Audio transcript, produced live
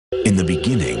In the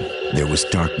beginning, there was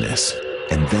darkness,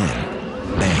 and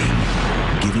then,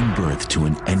 bang, giving birth to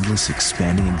an endless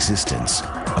expanding existence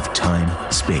of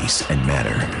time, space, and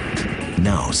matter.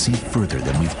 Now see further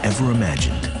than we've ever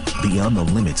imagined, beyond the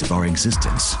limits of our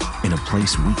existence, in a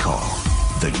place we call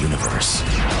the universe.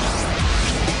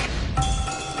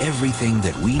 Everything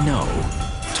that we know,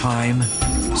 time,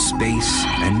 space,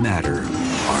 and matter,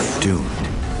 are doomed.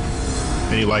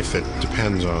 Any life that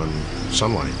depends on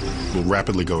sunlight will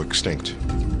rapidly go extinct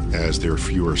as there are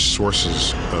fewer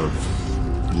sources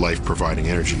of life-providing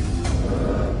energy.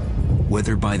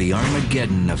 Whether by the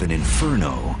Armageddon of an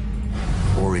inferno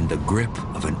or in the grip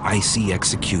of an icy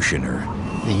executioner,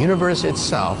 the universe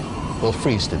itself will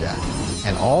freeze to death,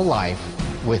 and all life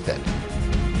with it.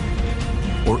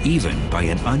 Or even by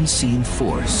an unseen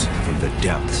force from the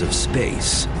depths of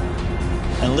space.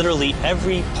 And literally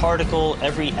every particle,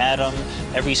 every atom,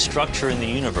 every structure in the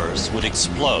universe would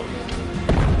explode.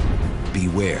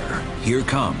 Beware, here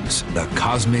comes the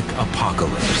cosmic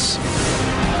apocalypse.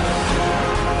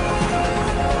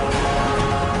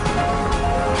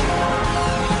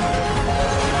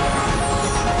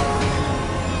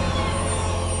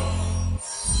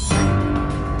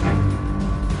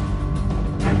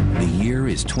 The year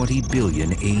is 20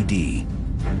 billion AD.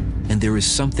 And there is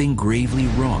something gravely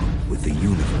wrong with the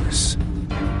universe.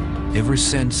 Ever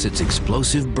since its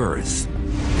explosive birth,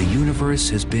 the universe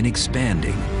has been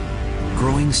expanding,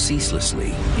 growing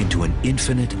ceaselessly into an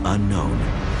infinite unknown.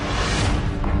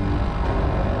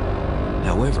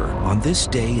 However, on this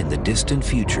day in the distant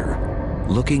future,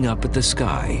 looking up at the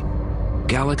sky,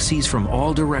 galaxies from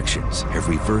all directions have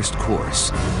reversed course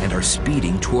and are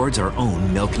speeding towards our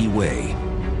own Milky Way.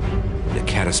 The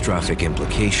catastrophic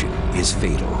implication is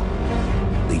fatal.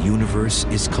 The universe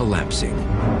is collapsing,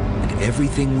 and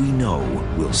everything we know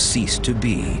will cease to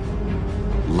be.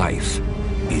 Life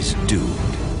is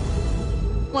doomed.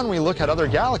 When we look at other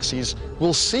galaxies,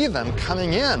 we'll see them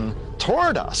coming in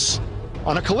toward us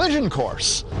on a collision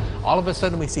course. All of a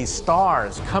sudden, we see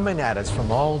stars coming at us from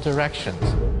all directions.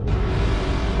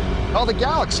 All the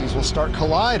galaxies will start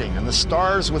colliding, and the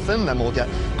stars within them will get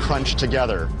crunched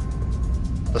together.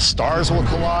 The stars will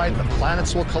collide, the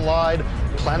planets will collide,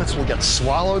 planets will get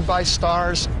swallowed by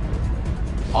stars.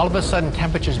 All of a sudden,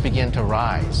 temperatures begin to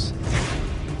rise.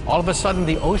 All of a sudden,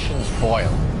 the oceans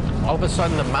boil. All of a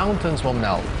sudden, the mountains will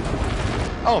melt.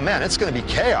 Oh man, it's going to be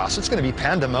chaos. It's going to be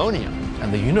pandemonium.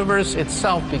 And the universe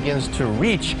itself begins to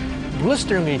reach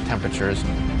blisteringly temperatures.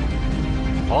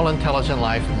 All intelligent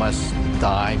life must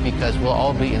die because we'll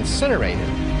all be incinerated.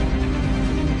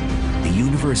 The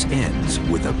universe ends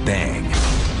with a bang,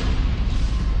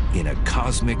 in a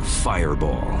cosmic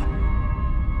fireball.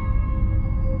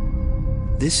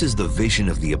 This is the vision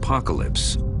of the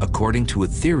apocalypse, according to a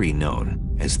theory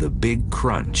known as the Big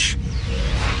Crunch.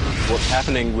 What's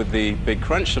happening with the Big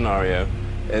Crunch scenario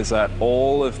is that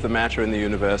all of the matter in the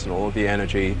universe and all of the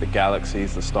energy, the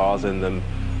galaxies, the stars in them,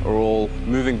 are all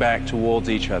moving back towards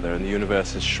each other, and the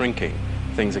universe is shrinking.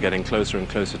 Things are getting closer and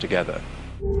closer together.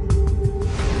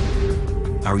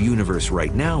 Our universe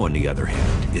right now, on the other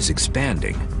hand, is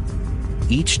expanding.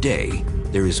 Each day,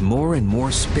 there is more and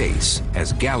more space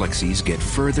as galaxies get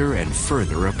further and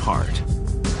further apart.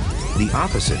 The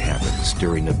opposite happens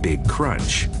during a Big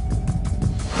Crunch.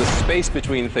 The space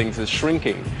between things is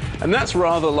shrinking, and that's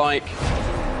rather like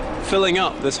filling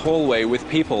up this hallway with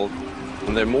people.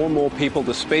 And there are more and more people,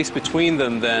 the space between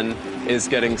them then is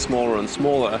getting smaller and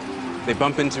smaller. They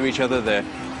bump into each other, they're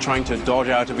trying to dodge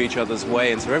out of each other's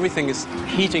way, and so everything is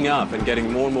heating up and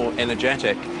getting more and more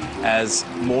energetic as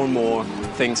more and more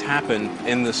things happen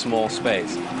in this small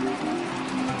space.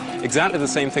 Exactly the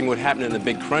same thing would happen in the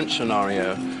Big Crunch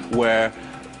scenario, where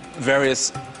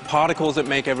various particles that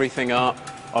make everything up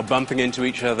are bumping into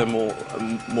each other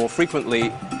more frequently.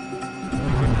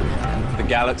 The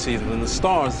galaxies and the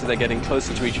stars, so they're getting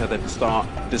closer to each other, start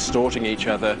distorting each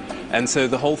other, and so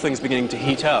the whole thing's beginning to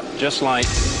heat up, just like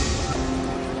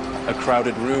a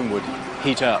crowded room would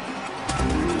heat up.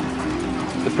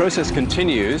 The process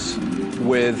continues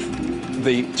with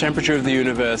the temperature of the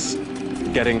universe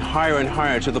getting higher and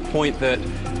higher to the point that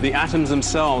the atoms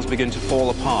themselves begin to fall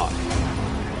apart.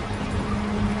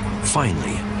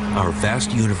 Finally, our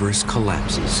vast universe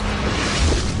collapses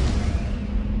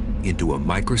into a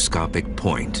microscopic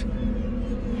point.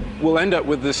 We'll end up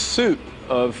with this soup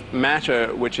of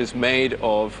matter which is made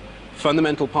of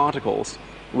fundamental particles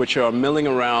which are milling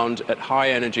around at high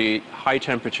energy, high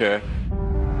temperature.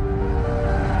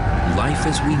 Life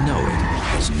as we know it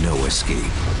has no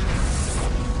escape.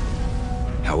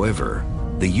 However,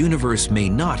 the universe may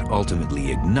not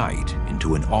ultimately ignite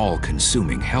into an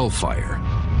all-consuming hellfire.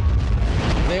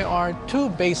 There are two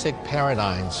basic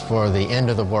paradigms for the end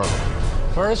of the world.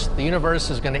 First, the universe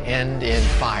is going to end in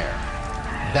fire.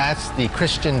 That's the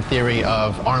Christian theory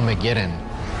of Armageddon,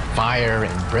 fire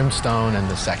and brimstone and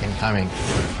the second coming.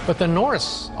 But the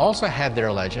Norse also had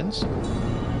their legends.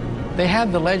 They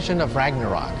had the legend of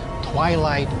Ragnarok,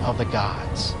 twilight of the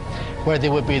gods, where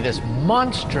there would be this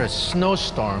monstrous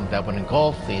snowstorm that would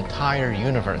engulf the entire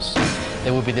universe.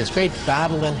 There would be this great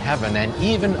battle in heaven, and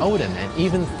even Odin and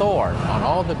even Thor, and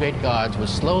all the great gods would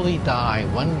slowly die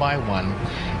one by one,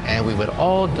 and we would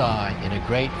all die in a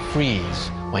great freeze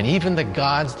when even the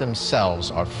gods themselves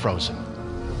are frozen.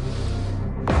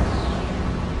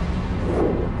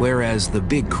 Whereas the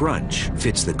Big Crunch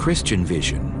fits the Christian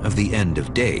vision of the end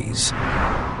of days,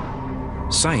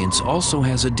 science also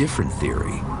has a different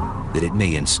theory, that it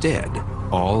may instead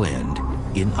all end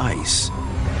in ice.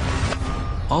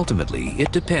 Ultimately,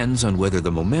 it depends on whether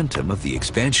the momentum of the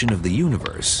expansion of the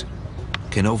universe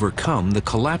can overcome the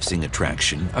collapsing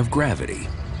attraction of gravity.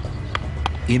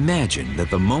 Imagine that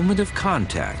the moment of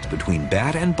contact between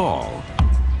bat and ball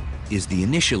is the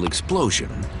initial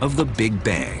explosion of the Big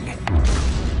Bang.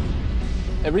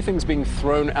 Everything's being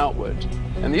thrown outward.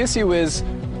 And the issue is,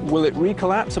 will it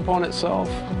recollapse upon itself,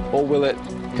 or will it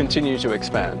continue to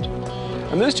expand?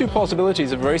 And those two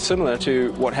possibilities are very similar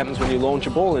to what happens when you launch a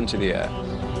ball into the air.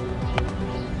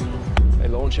 I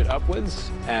launch it upwards,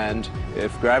 and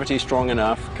if gravity is strong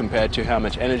enough compared to how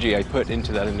much energy I put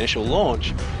into that initial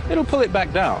launch, it'll pull it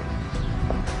back down.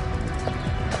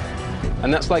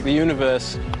 And that's like the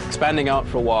universe expanding out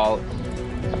for a while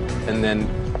and then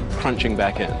crunching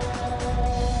back in.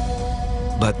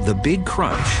 But the Big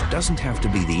Crunch doesn't have to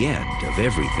be the end of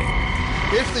everything.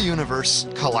 If the universe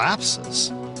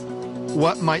collapses,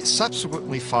 what might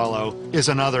subsequently follow is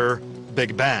another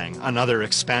Big Bang, another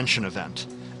expansion event.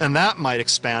 And that might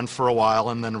expand for a while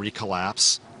and then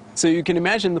recollapse. So you can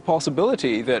imagine the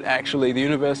possibility that actually the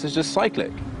universe is just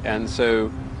cyclic. And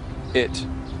so it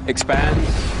expands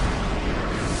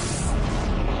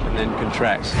and then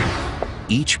contracts.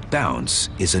 Each bounce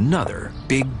is another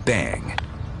Big Bang.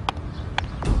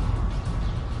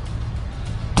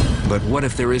 But what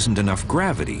if there isn't enough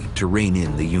gravity to rein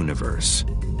in the universe?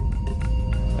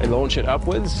 I launch it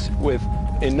upwards with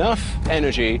enough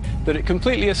energy that it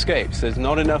completely escapes. There's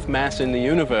not enough mass in the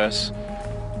universe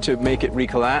to make it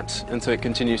recollapse, and so it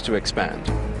continues to expand.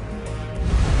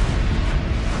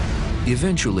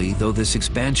 Eventually, though this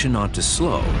expansion ought to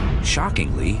slow,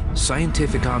 shockingly,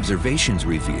 scientific observations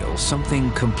reveal something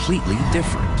completely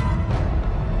different.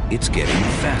 It's getting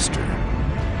faster.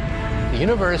 The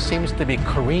universe seems to be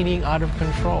careening out of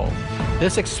control.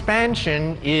 This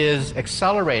expansion is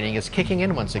accelerating, it's kicking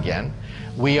in once again.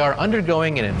 We are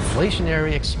undergoing an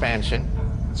inflationary expansion.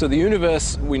 So the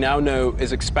universe, we now know,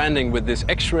 is expanding with this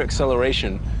extra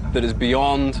acceleration that is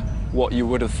beyond what you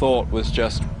would have thought was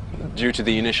just due to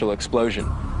the initial explosion.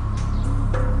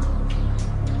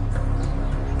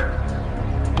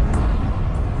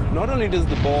 Not only does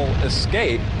the ball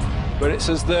escape, but it's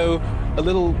as though a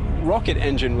little rocket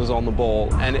engine was on the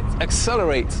ball, and it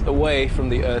accelerates away from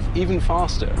the Earth even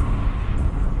faster.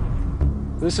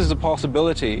 This is a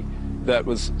possibility that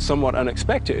was somewhat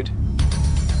unexpected.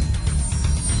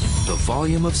 The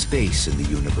volume of space in the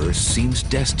universe seems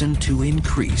destined to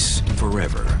increase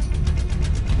forever.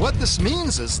 What this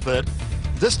means is that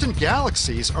distant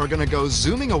galaxies are going to go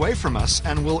zooming away from us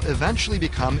and will eventually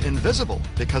become invisible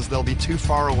because they'll be too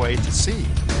far away to see.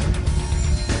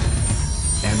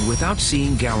 And without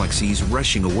seeing galaxies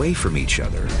rushing away from each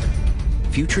other,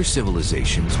 future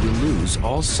civilizations will lose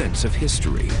all sense of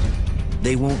history.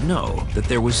 They won't know that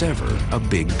there was ever a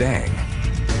Big Bang.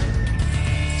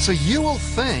 So you will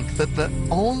think that the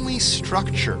only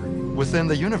structure within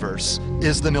the universe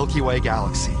is the Milky Way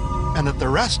galaxy, and that the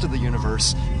rest of the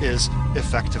universe is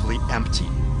effectively empty,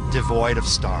 devoid of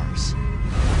stars.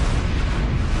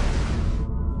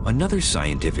 Another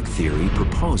scientific theory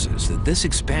proposes that this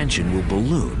expansion will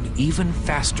balloon even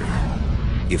faster.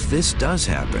 If this does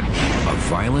happen, a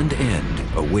violent end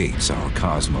awaits our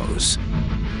cosmos.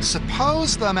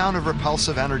 Suppose the amount of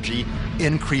repulsive energy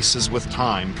increases with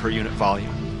time per unit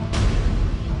volume.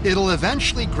 It'll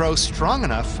eventually grow strong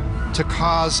enough to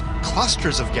cause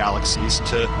clusters of galaxies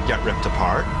to get ripped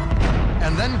apart.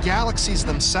 And then galaxies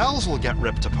themselves will get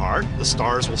ripped apart. The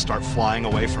stars will start flying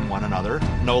away from one another,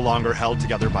 no longer held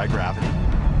together by gravity.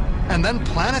 And then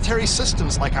planetary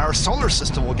systems like our solar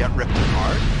system will get ripped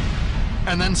apart.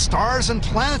 And then stars and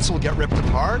planets will get ripped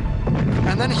apart.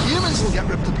 And then humans will get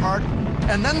ripped apart.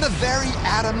 And then the very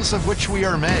atoms of which we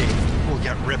are made will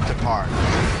get ripped apart.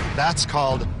 That's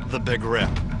called the Big Rip.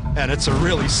 And it's a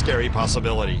really scary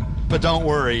possibility. But don't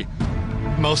worry,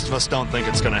 most of us don't think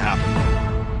it's going to happen.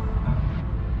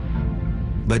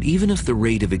 But even if the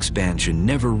rate of expansion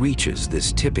never reaches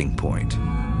this tipping point,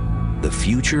 the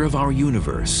future of our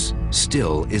universe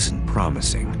still isn't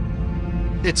promising.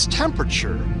 Its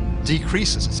temperature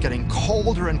decreases. It's getting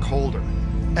colder and colder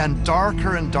and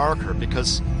darker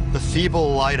because the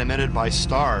feeble light emitted by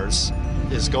stars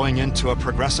is going into a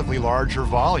progressively larger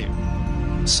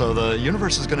volume. So the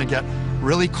universe is going to get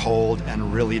really cold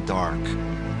and really dark.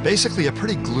 Basically a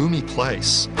pretty gloomy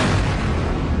place.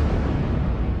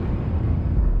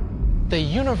 The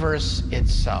universe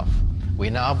itself, we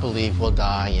now believe, will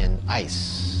die in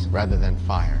ice rather than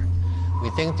fire. We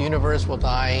think the universe will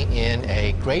die in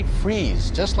a great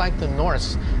freeze, just like the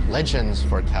Norse legends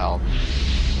foretell,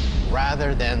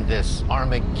 rather than this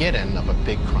Armageddon of a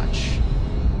big crunch.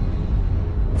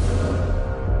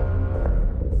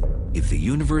 If the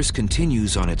universe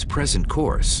continues on its present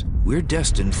course, we're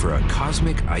destined for a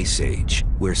cosmic ice age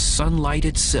where sunlight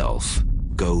itself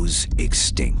goes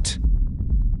extinct.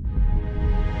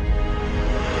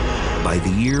 By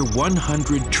the year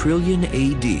 100 trillion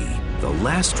AD, the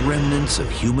last remnants of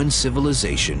human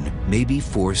civilization may be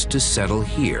forced to settle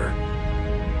here,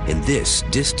 in this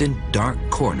distant dark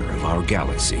corner of our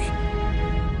galaxy.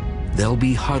 They'll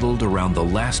be huddled around the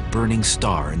last burning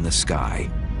star in the sky,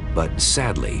 but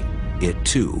sadly, it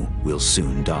too will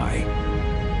soon die.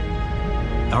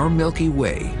 Our Milky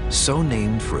Way, so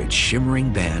named for its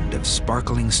shimmering band of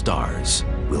sparkling stars,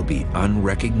 will be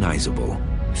unrecognizable.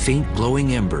 Faint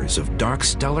glowing embers of dark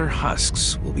stellar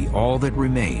husks will be all that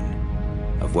remain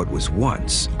of what was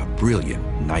once a brilliant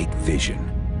night vision.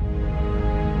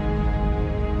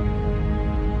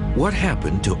 What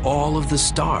happened to all of the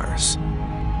stars?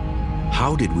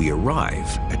 How did we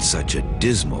arrive at such a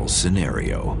dismal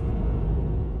scenario?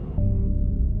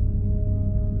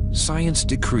 Science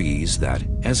decrees that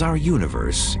as our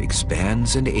universe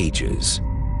expands and ages,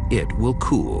 it will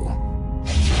cool.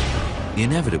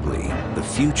 Inevitably, the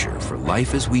future for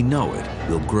life as we know it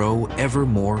will grow ever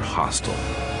more hostile.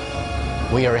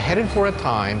 We are headed for a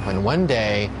time when one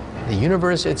day the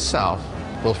universe itself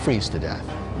will freeze to death,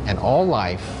 and all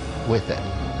life with it.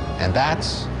 And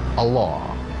that's a law.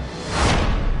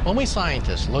 When we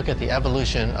scientists look at the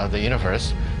evolution of the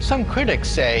universe, some critics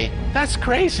say, that's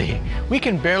crazy. We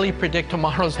can barely predict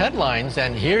tomorrow's headlines,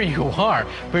 and here you are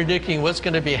predicting what's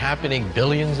going to be happening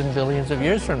billions and billions of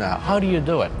years from now. How do you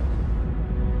do it?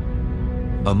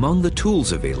 Among the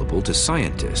tools available to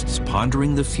scientists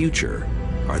pondering the future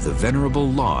are the venerable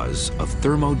laws of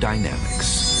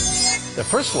thermodynamics. The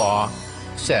first law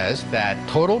says that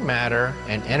total matter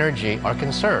and energy are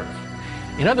conserved.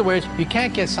 In other words, you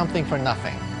can't get something for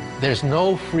nothing. There's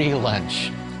no free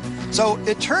lunch. So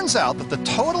it turns out that the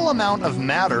total amount of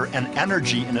matter and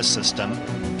energy in a system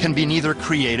can be neither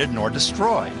created nor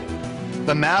destroyed.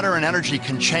 The matter and energy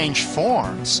can change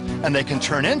forms, and they can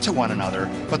turn into one another,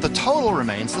 but the total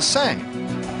remains the same.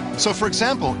 So for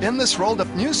example, in this rolled-up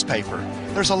newspaper,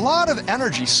 there's a lot of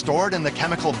energy stored in the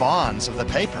chemical bonds of the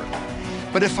paper.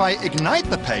 But if I ignite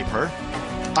the paper,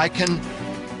 I can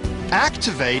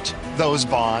activate those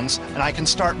bonds, and I can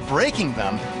start breaking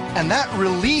them, and that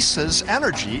releases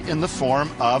energy in the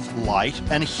form of light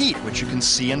and heat, which you can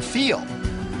see and feel.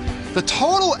 The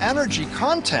total energy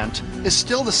content is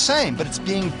still the same, but it's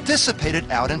being dissipated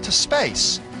out into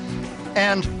space.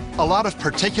 And a lot of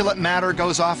particulate matter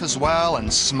goes off as well,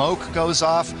 and smoke goes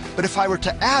off. But if I were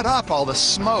to add up all the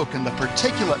smoke and the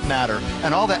particulate matter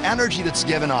and all the energy that's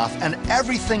given off and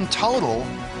everything total,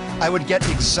 I would get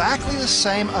exactly the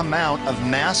same amount of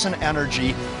mass and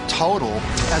energy total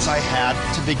as I had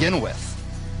to begin with.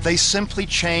 They simply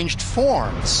changed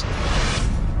forms.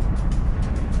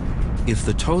 If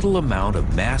the total amount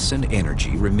of mass and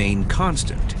energy remain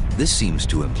constant, this seems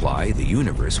to imply the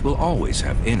universe will always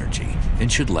have energy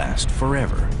and should last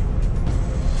forever.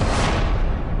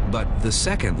 But the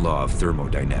second law of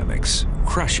thermodynamics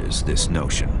crushes this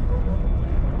notion.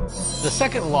 The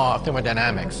second law of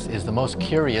thermodynamics is the most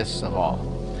curious of all.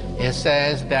 It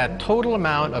says that total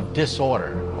amount of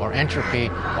disorder or entropy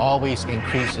always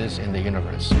increases in the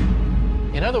universe.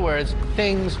 In other words,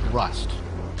 things rust.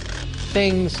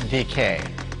 Things decay.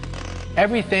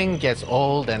 Everything gets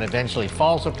old and eventually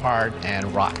falls apart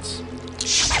and rots.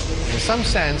 In some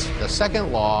sense, the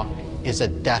second law is a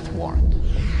death warrant.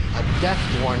 A death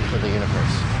warrant for the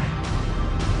universe.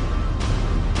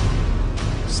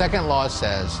 The second law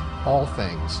says all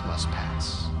things must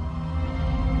pass.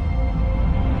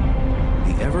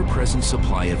 The ever-present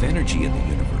supply of energy in the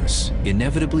universe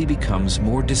inevitably becomes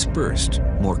more dispersed,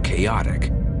 more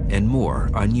chaotic, and more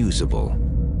unusable.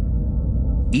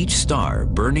 Each star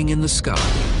burning in the sky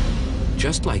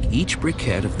just like each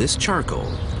briquette of this charcoal,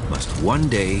 must one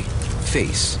day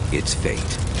face its fate.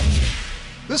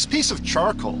 This piece of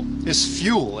charcoal is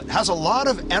fuel. It has a lot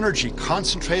of energy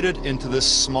concentrated into this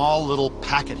small little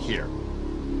packet here.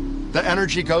 The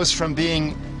energy goes from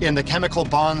being in the chemical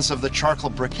bonds of the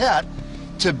charcoal briquette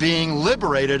to being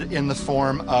liberated in the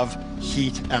form of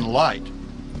heat and light.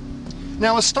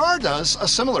 Now, a star does a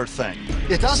similar thing.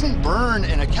 It doesn't burn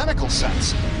in a chemical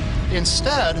sense.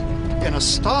 Instead, in a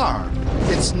star,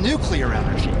 it's nuclear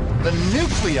energy. The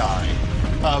nuclei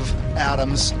of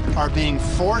atoms are being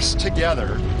forced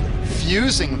together,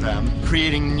 fusing them,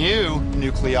 creating new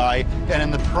nuclei, and in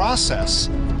the process,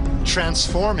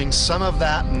 transforming some of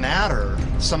that matter,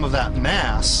 some of that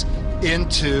mass,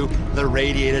 into the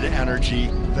radiated energy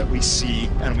that we see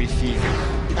and we feel.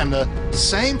 And the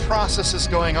same process is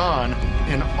going on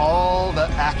in all the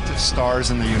active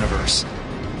stars in the universe.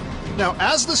 Now,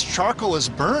 as this charcoal is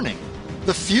burning,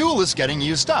 the fuel is getting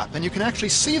used up, and you can actually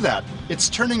see that. It's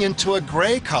turning into a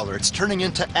gray color, it's turning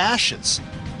into ashes.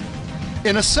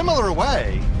 In a similar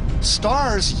way,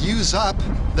 stars use up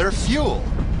their fuel.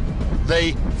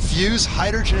 They fuse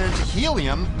hydrogen into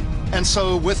helium, and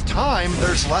so with time,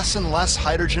 there's less and less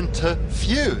hydrogen to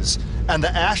fuse, and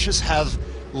the ashes have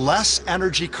less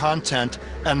energy content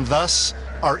and thus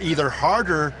are either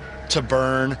harder to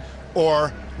burn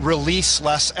or release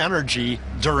less energy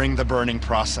during the burning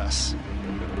process.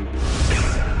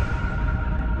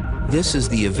 This is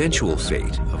the eventual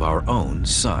fate of our own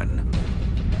sun.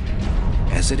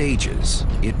 As it ages,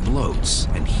 it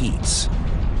bloats and heats.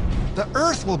 The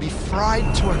Earth will be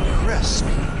fried to a crisp.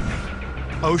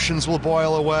 Oceans will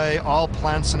boil away, all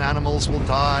plants and animals will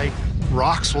die,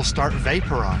 rocks will start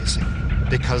vaporizing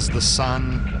because the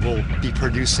sun will be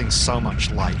producing so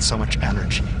much light, so much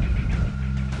energy.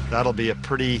 That'll be a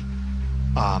pretty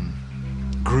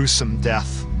gruesome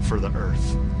death for the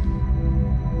Earth.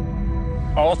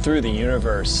 All through the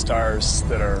universe, stars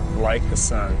that are like the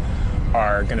sun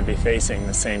are going to be facing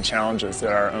the same challenges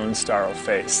that our own star will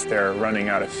face. They're running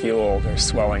out of fuel, they're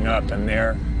swelling up, and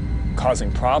they're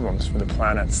causing problems for the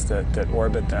planets that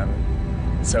orbit them.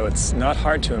 So it's not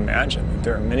hard to imagine that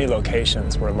there are many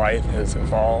locations where life has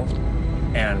evolved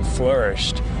and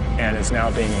flourished and is now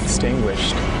being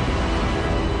extinguished.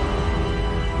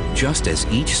 Just as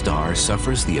each star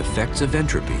suffers the effects of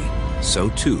entropy, so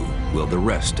too will the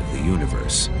rest of the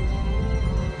universe.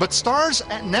 But stars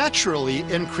naturally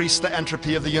increase the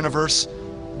entropy of the universe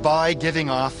by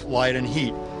giving off light and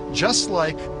heat, just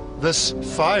like this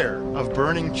fire of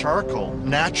burning charcoal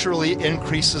naturally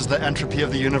increases the entropy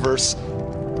of the universe.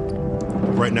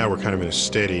 Right now, we're kind of in a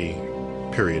steady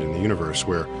period in the universe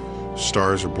where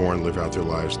stars are born, live out their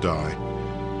lives, die.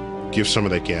 Give some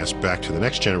of that gas back to the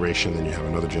next generation, then you have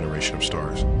another generation of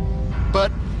stars.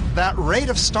 But that rate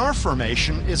of star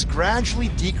formation is gradually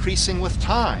decreasing with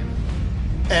time.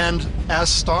 And as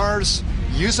stars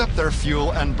use up their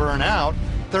fuel and burn out,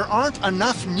 there aren't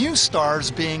enough new stars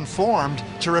being formed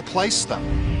to replace them.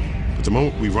 But the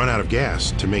moment we run out of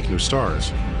gas to make new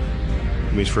stars,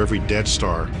 it means for every dead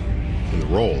star in the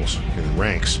rolls, in the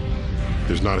ranks,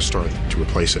 there's not a star to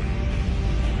replace it.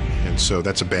 And so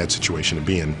that's a bad situation to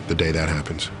be in the day that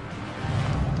happens.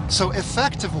 So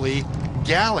effectively,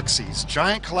 galaxies,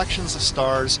 giant collections of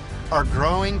stars, are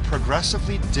growing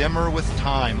progressively dimmer with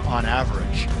time on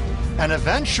average. And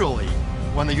eventually,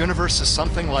 when the universe is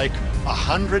something like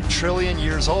 100 trillion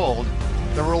years old,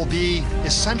 there will be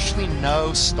essentially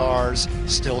no stars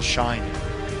still shining.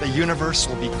 The universe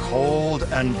will be cold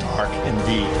and dark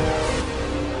indeed.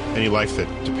 Any life that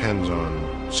depends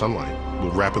on sunlight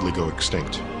will rapidly go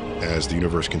extinct as the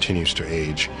universe continues to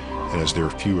age and as there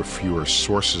are fewer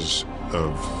sources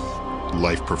of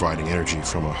life-providing energy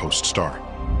from a host star.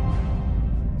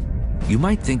 You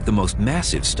might think the most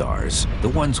massive stars, the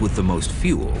ones with the most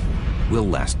fuel, will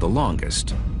last the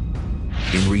longest.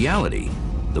 In reality,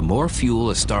 the more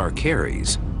fuel a star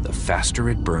carries, the faster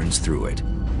it burns through it.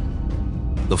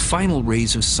 The final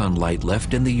rays of sunlight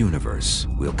left in the universe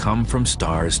will come from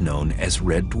stars known as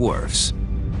red dwarfs.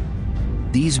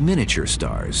 These miniature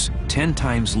stars, 10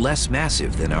 times less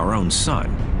massive than our own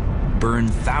sun, burn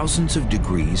thousands of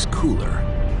degrees cooler.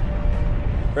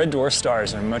 Red dwarf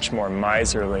stars are much more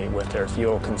miserly with their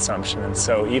fuel consumption, and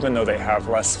so even though they have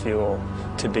less fuel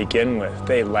to begin with,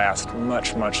 they last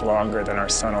much, much longer than our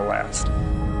sun will last.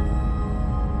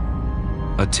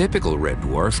 A typical red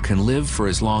dwarf can live for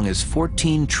as long as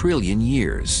 14 trillion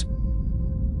years.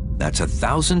 That's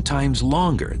 1,000 times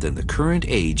longer than the current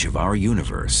age of our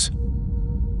universe.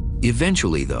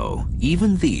 Eventually, though,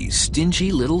 even these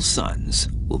stingy little suns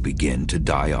will begin to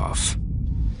die off.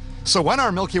 So when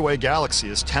our Milky Way galaxy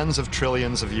is tens of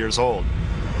trillions of years old,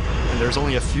 and there's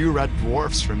only a few red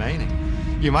dwarfs remaining.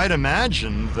 You might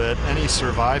imagine that any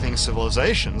surviving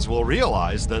civilizations will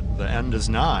realize that the end is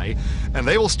nigh, and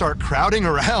they will start crowding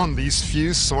around these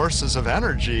few sources of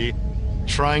energy,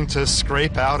 trying to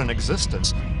scrape out an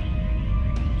existence.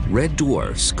 Red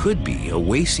dwarfs could be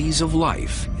oases of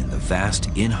life in the vast,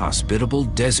 inhospitable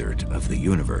desert of the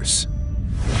universe.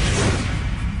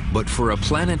 But for a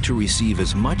planet to receive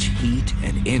as much heat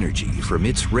and energy from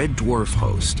its red dwarf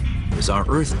host as our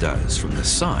Earth does from the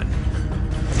Sun,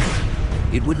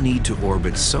 it would need to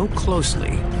orbit so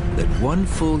closely that one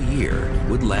full year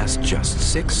would last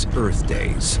just 6 Earth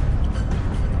days.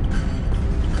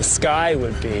 The sky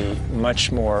would be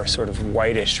much more sort of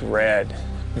whitish red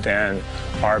than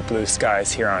our blue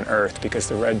skies here on Earth, because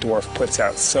the red dwarf puts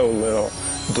out so little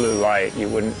blue light, you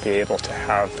wouldn't be able to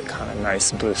have the kind of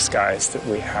nice blue skies that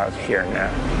we have here now.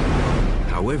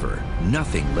 However,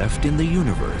 nothing left in the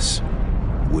universe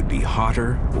would be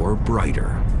hotter or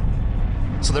brighter.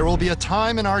 So there will be a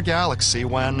time in our galaxy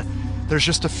when there's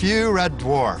just a few red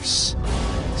dwarfs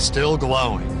still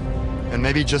glowing, and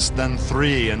maybe just then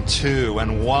 3 and 2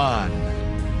 and 1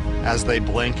 as they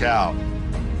blink out.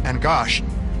 And gosh,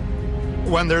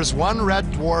 when there's one red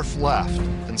dwarf left,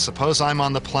 and suppose I'm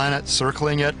on the planet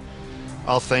circling it,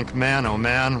 I'll think, man, oh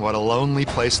man, what a lonely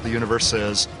place the universe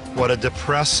is. What a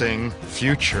depressing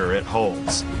future it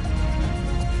holds.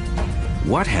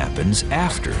 What happens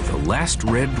after the last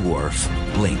red dwarf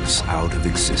blinks out of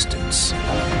existence?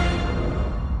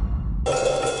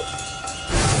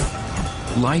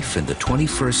 Life in the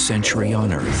 21st century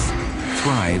on Earth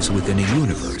thrives within a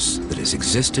universe that has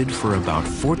existed for about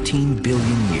 14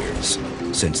 billion years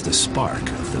since the spark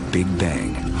of the Big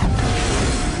Bang.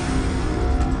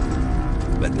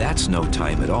 But that's no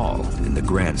time at all in the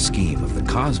grand scheme of the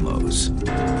cosmos.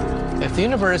 If the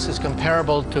universe is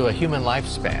comparable to a human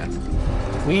lifespan,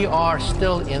 we are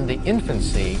still in the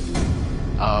infancy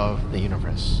of the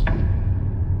universe.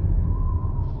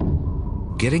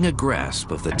 Getting a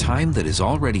grasp of the time that has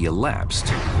already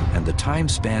elapsed and the time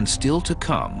span still to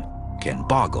come can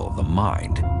boggle the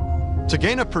mind. To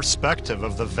gain a perspective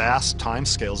of the vast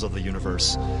timescales of the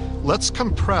universe, let's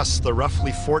compress the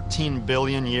roughly 14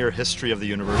 billion year history of the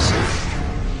universe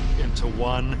into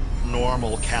one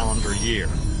normal calendar year.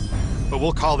 But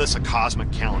we'll call this a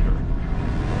cosmic calendar.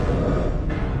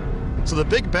 So the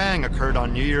Big Bang occurred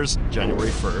on New Year's,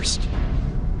 January 1st.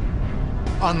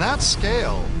 On that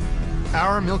scale,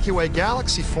 our Milky Way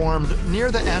galaxy formed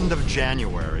near the end of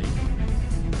January,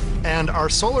 and our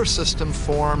solar system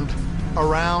formed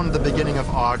around the beginning of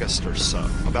August or so,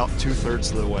 about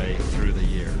 2/3 of the way through the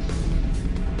year.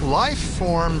 Life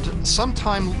formed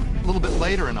sometime a little bit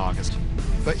later in August,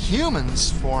 but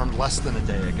humans formed less than a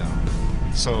day ago.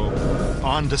 So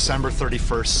on December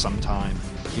 31st sometime,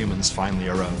 humans finally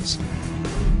arose.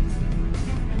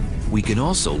 We can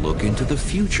also look into the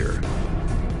future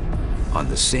on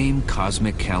the same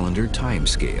cosmic calendar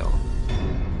timescale.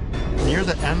 Near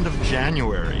the end of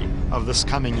January of this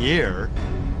coming year,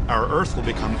 our Earth will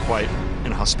become quite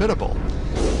inhospitable.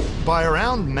 By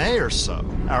around May or so,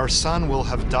 our sun will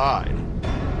have died.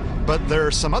 But there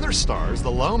are some other stars,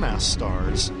 the low-mass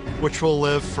stars, which will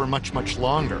live for much, much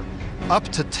longer, up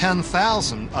to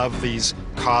 10,000 of these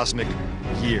cosmic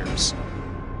years.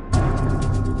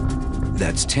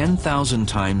 That's 10,000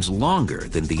 times longer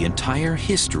than the entire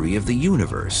history of the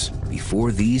universe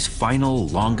before these final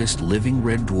longest living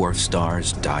red dwarf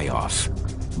stars die off.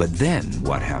 But then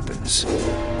what happens?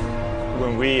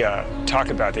 When we talk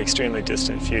about the extremely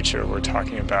distant future, we're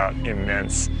talking about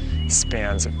immense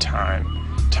spans of time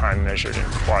measured in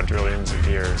quadrillions of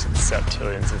years and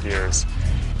septillions of years.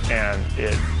 And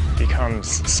it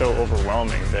becomes so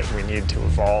overwhelming that we need to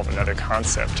evolve another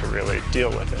concept to really deal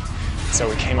with it. So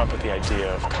we came up with the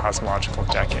idea of cosmological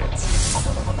decades.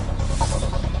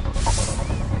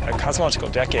 A cosmological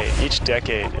decade, each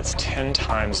decade is 10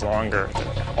 times longer than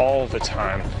all the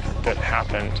time that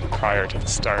happened prior to the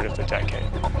start of the decade.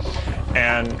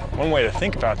 And one way to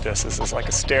think about this is like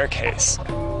a staircase.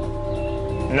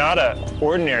 Not an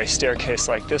ordinary staircase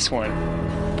like this one,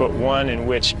 but one in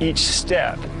which each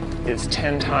step is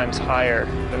 10 times higher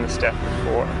than the step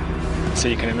before. So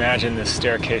you can imagine this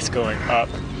staircase going up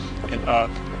and up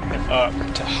and up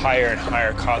to higher and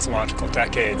higher cosmological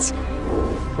decades.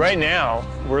 Right now,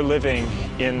 we're living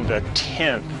in the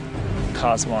 10th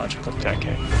cosmological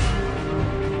decade.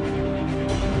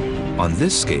 On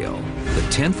this scale, the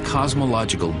 10th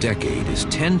cosmological decade is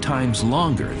 10 times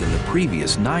longer than the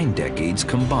previous 9 decades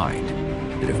combined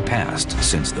that have passed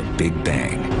since the Big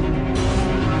Bang.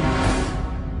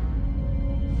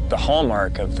 The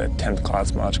hallmark of the 10th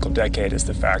cosmological decade is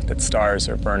the fact that stars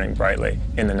are burning brightly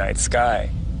in the night sky.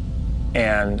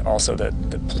 and also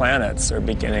that the planets are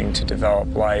beginning to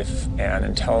develop life and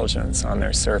intelligence on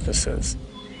their surfaces.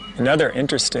 Another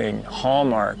interesting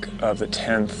hallmark of the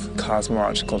 10th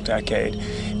cosmological decade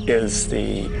is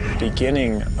the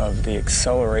beginning of the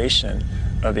acceleration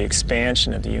of the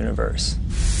expansion of the universe.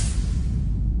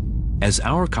 As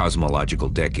our cosmological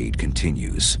decade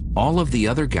continues, all of the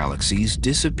other galaxies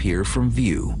disappear from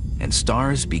view and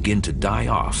stars begin to die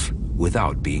off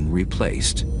without being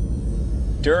replaced.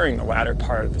 During the latter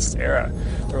part of this era,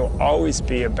 there will always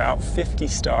be about 50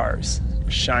 stars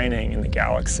shining in the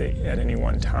galaxy at any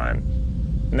one time.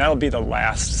 And that'll be the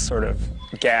last sort of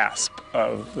gasp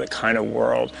of the kind of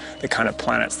world, the kind of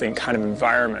planets, the kind of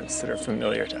environments that are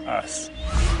familiar to us.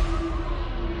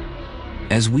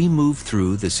 As we move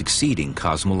through the succeeding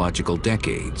cosmological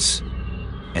decades,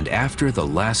 and after the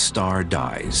last star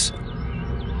dies,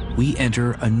 we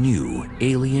enter a new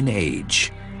alien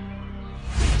age.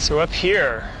 So up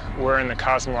here, we're in the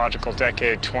cosmological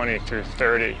decade 20 through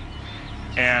 30.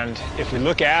 And if we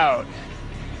look out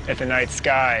at the night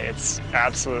sky, it's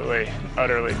absolutely,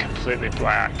 utterly, completely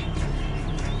black.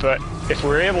 But if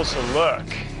we're able to look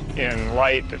in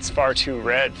light that's far too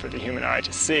red for the human eye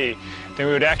to see, then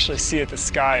we would actually see that the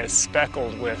sky is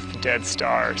speckled with dead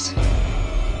stars.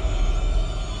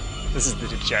 This is the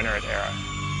degenerate era.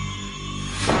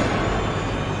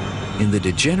 In the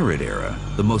degenerate era,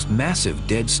 the most massive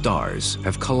dead stars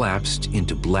have collapsed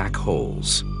into black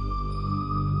holes.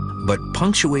 But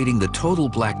punctuating the total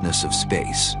blackness of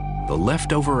space, the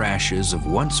leftover ashes of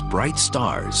once bright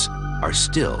stars are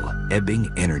still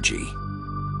ebbing energy.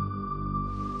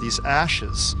 These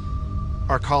ashes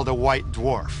are called a white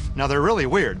dwarf. Now they're really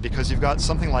weird because you've got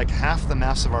something like half the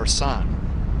mass of our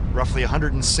sun, roughly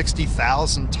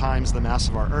 160,000 times the mass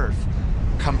of our Earth,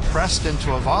 compressed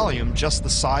into a volume just the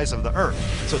size of the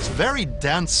Earth. So it's very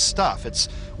dense stuff. It's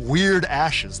weird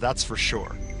ashes, that's for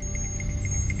sure.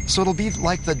 So it'll be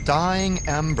like the dying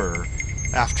ember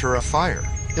after a fire.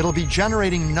 It'll be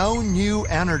generating no new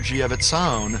energy of its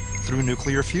own through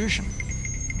nuclear fusion.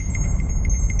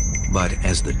 But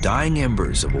as the dying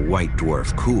embers of a white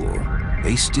dwarf cool,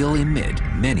 they still emit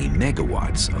many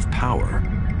megawatts of power.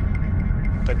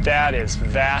 But that is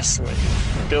vastly,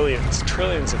 billions,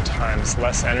 trillions of times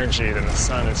less energy than the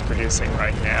sun is producing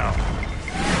right now.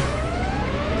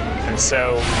 And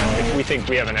so if we think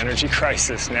we have an energy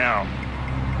crisis now,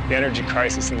 the energy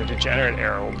crisis in the degenerate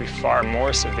era will be far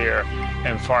more severe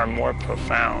and far more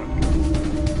profound.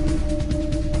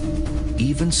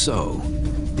 Even so,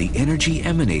 the energy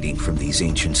emanating from these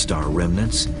ancient star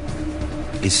remnants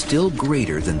is still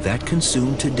greater than that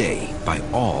consumed today by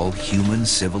all human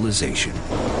civilization.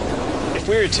 If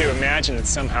we were to imagine that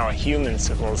somehow a human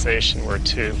civilization were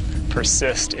to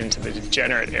persist into the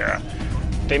degenerate era,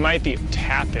 they might be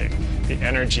tapping the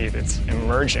energy that's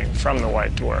emerging from the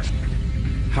white dwarf.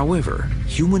 However,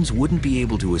 humans wouldn't be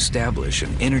able to establish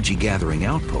an energy-gathering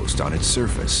outpost on its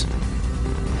surface,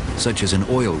 such as an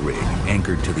oil rig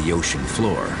anchored to the ocean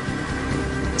floor.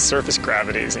 Surface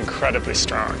gravity is incredibly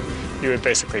strong. You would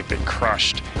basically be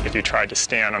crushed if you tried to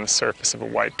stand on the surface of a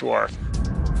white dwarf.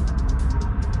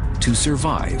 To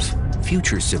survive,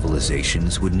 future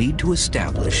civilizations would need to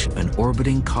establish an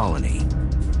orbiting colony.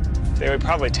 They would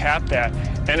probably tap that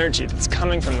energy that's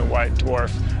coming from the white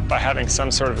dwarf by having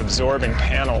some sort of absorbing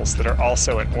panels that are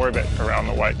also in orbit around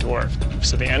the white dwarf.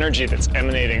 So the energy that's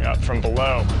emanating up from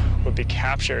below would be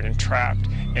captured and trapped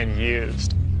and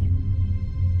used.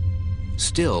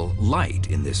 Still,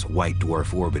 light in this white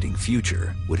dwarf orbiting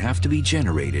future would have to be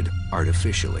generated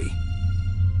artificially.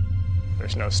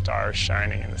 There's no stars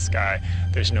shining in the sky.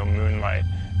 There's no moonlight.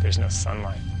 There's no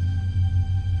sunlight.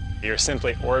 You're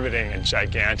simply orbiting a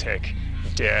gigantic,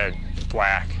 dead,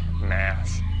 black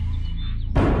mass.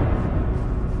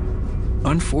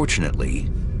 Unfortunately,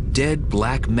 dead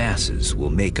black masses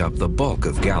will make up the bulk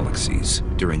of galaxies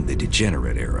during the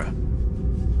degenerate era.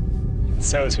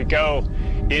 So as we go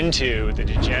into the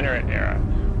degenerate era,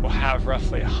 we'll have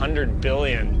roughly 100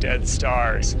 billion dead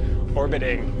stars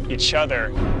orbiting each other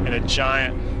in a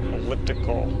giant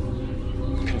elliptical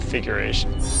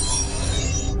configuration.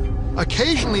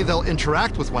 Occasionally they'll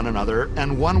interact with one another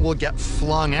and one will get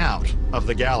flung out of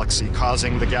the galaxy,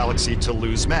 causing the galaxy to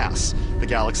lose mass. The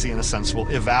galaxy, in a sense, will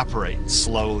evaporate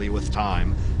slowly with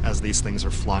time as these things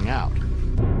are flung out.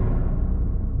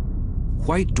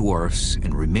 White dwarfs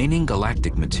and remaining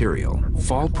galactic material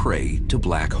fall prey to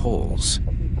black holes.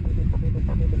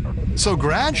 So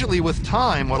gradually with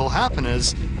time, what'll happen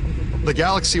is the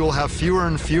galaxy will have fewer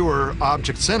and fewer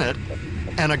objects in it,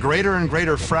 and a greater and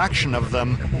greater fraction of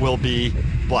them will be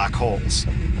black holes.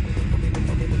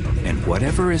 And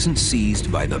whatever isn't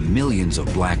seized by the millions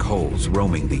of black holes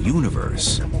roaming the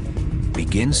universe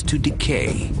begins to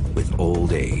decay with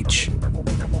old age.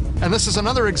 And this is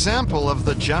another example of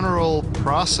the general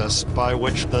process by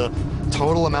which the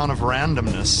total amount of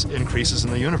randomness increases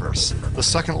in the universe. The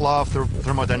second law of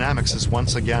thermodynamics is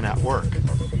once again at work.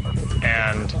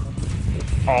 And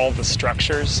all the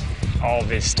structures, all of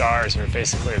these stars are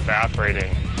basically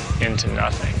evaporating into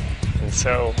nothing. And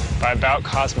so by about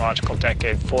cosmological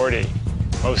decade 40,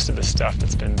 most of the stuff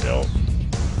that's been built,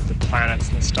 the planets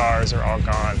and the stars are all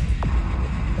gone.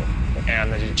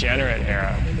 And the degenerate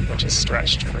era, which is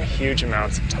stretched for huge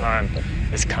amounts of time,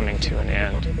 is coming to an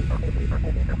end.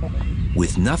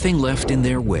 With nothing left in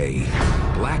their way,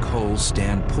 black holes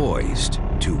stand poised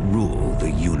to rule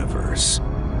the universe.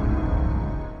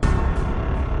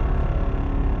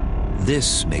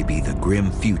 This may be the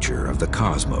grim future of the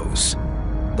cosmos.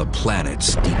 The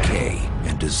planets decay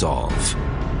and dissolve.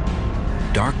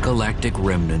 Dark galactic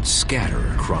remnants scatter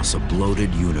across a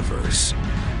bloated universe.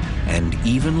 And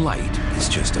even light is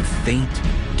just a faint,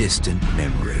 distant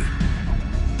memory.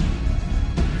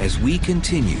 As we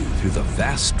continue through the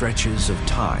vast stretches of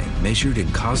time measured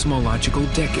in cosmological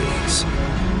decades,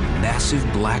 massive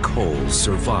black holes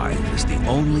survive as the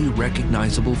only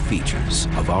recognizable features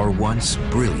of our once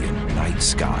brilliant night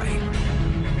sky.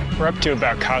 We're up to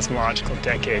about cosmological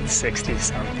decade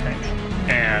 60-something,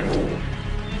 and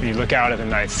when you look out at the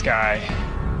night sky,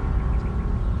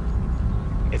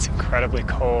 it's incredibly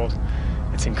cold,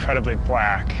 it's incredibly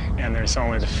black, and there's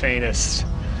only the faintest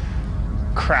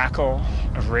crackle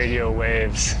of radio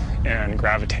waves and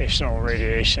gravitational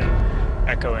radiation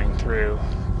echoing through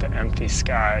the empty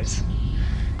skies.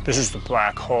 This is the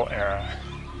black hole era.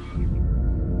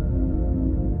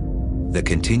 The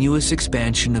continuous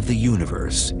expansion of the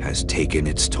universe has taken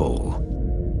its toll.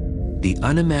 The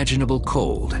unimaginable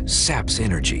cold saps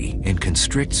energy and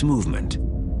constricts movement.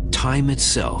 Time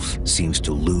itself seems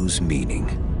to lose meaning.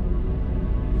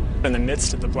 In the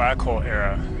midst of the black hole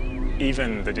era,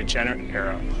 even the degenerate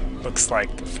era looks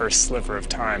like the first sliver of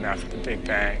time after the Big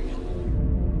Bang.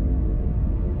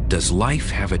 Does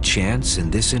life have a chance in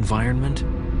this environment?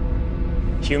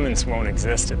 Humans won't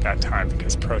exist at that time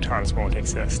because protons won't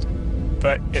exist.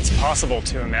 But it's possible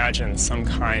to imagine some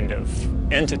kind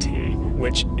of entity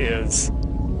which is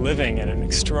living at an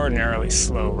extraordinarily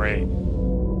slow rate.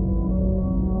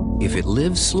 If it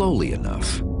lives slowly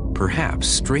enough, perhaps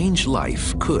strange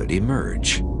life could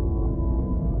emerge.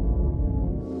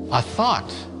 A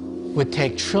thought would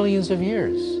take trillions of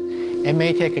years. It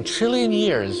may take 1 trillion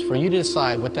years for you to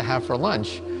decide what to have for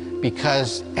lunch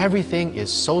because everything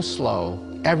is so slow,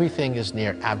 everything is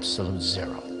near absolute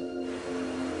zero.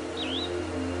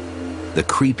 The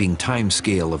creeping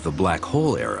timescale of the black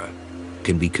hole era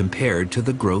can be compared to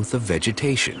the growth of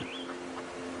vegetation.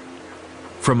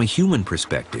 From a human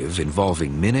perspective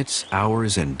involving minutes,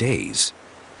 hours, and days,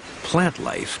 plant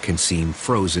life can seem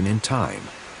frozen in time.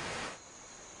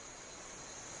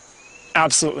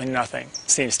 Absolutely nothing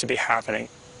seems to be happening.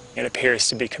 It appears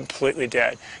to be completely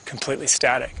dead, completely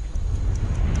static.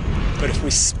 But if we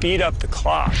speed up the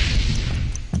clock,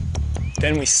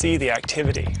 then we see the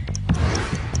activity.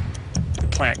 The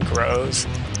plant grows,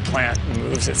 the plant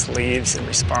moves its leaves in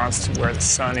response to where the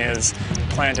sun is. The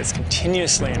plant is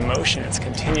continuously in motion, it's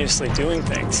continuously doing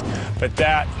things. But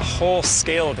that whole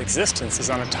scale of existence is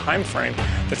on a time frame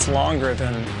that's longer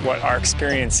than what our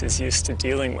experience is used to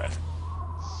dealing with.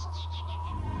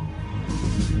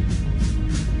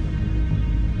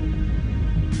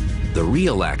 The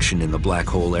real action in the black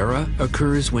hole era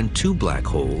occurs when two black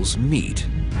holes meet.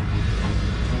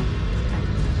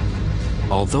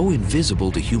 Although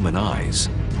invisible to human eyes,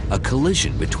 a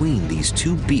collision between these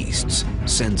two beasts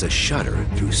sends a shudder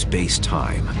through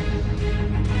space-time.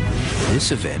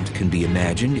 This event can be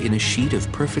imagined in a sheet of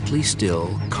perfectly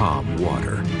still, calm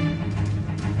water.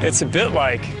 It's a bit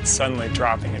like suddenly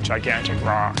dropping a gigantic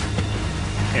rock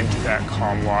into that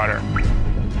calm water,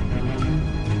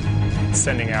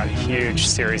 sending out a huge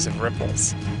series of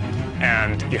ripples.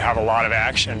 And you have a lot of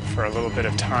action for a little bit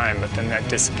of time, but then that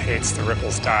dissipates, the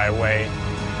ripples die away,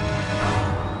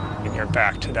 and you're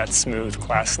back to that smooth,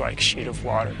 glass-like sheet of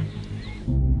water.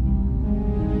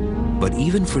 But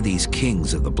even for these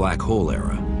kings of the black hole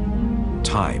era,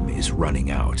 time is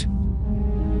running out.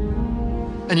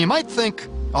 And you might think,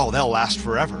 oh, they'll last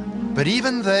forever. But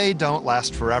even they don't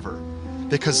last forever,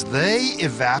 because they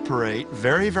evaporate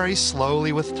very, very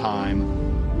slowly with time.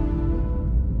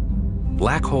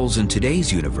 Black holes in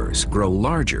today's universe grow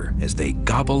larger as they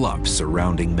gobble up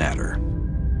surrounding matter.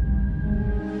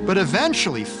 But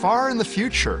eventually, far in the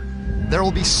future, there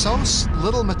will be so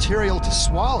little material to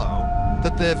swallow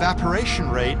that the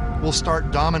evaporation rate will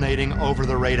start dominating over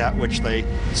the rate at which they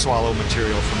swallow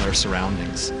material from their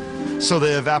surroundings. So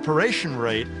the evaporation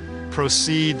rate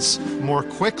proceeds more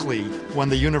quickly when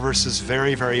the universe is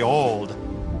very, very old.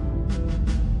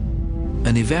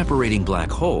 An evaporating black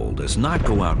hole does not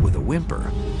go out with a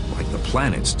whimper, like the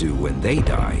planets do when they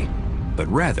die, but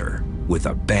rather with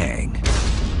a bang.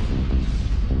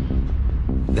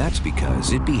 That's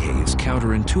because it behaves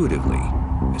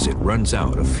counterintuitively as it runs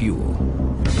out of fuel.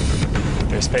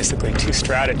 There's basically two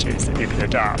strategies that you could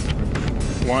adopt.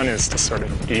 One is to sort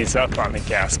of ease up on the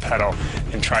gas pedal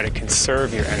and try to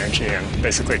conserve your energy and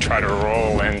basically try to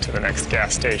roll into the next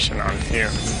gas station on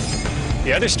fumes.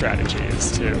 The other strategy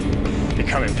is to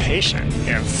become impatient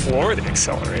and floor the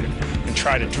accelerator and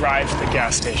try to drive to the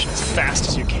gas station as fast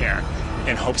as you can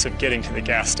in hopes of getting to the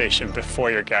gas station before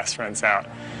your gas runs out.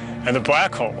 And the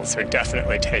black holes are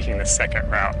definitely taking the second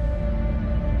route.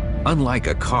 Unlike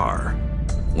a car,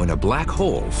 when a black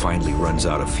hole finally runs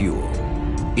out of fuel,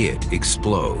 it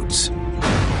explodes.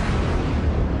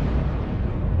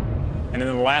 And in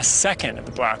the last second of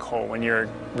the black hole, when you're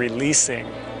releasing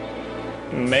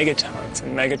megatons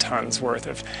and megatons worth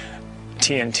of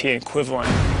TNT equivalent,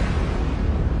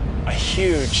 a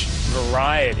huge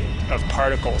variety of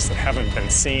particles that haven't been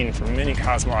seen for many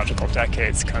cosmological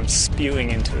decades come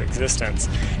spewing into existence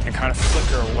and kind of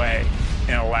flicker away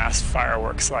in a last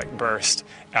fireworks-like burst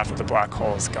after the black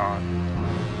hole is gone.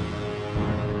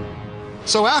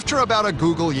 So after about a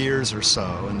googol years or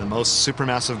so, and the most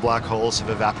supermassive black holes have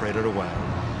evaporated away,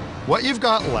 what you've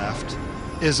got left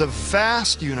is a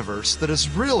vast universe that is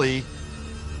really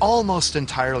almost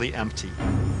entirely empty.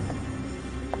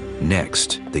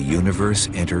 Next, the universe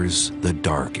enters the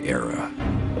dark era.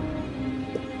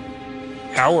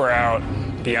 Now we're out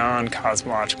beyond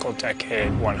cosmological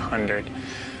decade 100.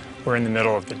 We're in the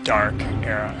middle of the dark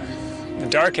era. The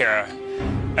dark era,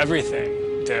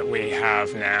 everything that we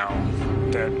have now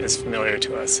that is familiar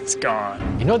to us is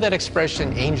gone. You know that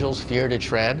expression, angels fear to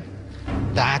tread?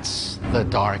 That's the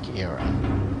dark era.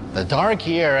 The dark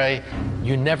era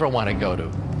you never want to go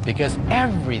to because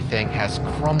everything has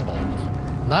crumbled.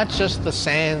 Not just the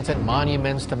sands and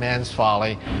monuments to man's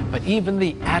folly, but even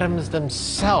the atoms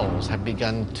themselves have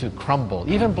begun to crumble.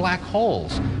 Even black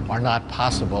holes are not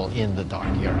possible in the dark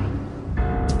era.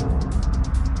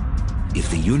 If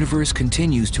the universe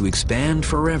continues to expand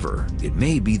forever, it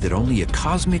may be that only a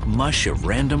cosmic mush of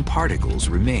random particles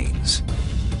remains.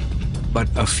 But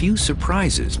a few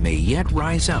surprises may yet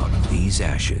rise out of these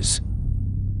ashes.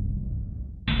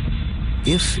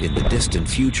 If, in the distant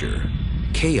future,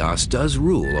 chaos does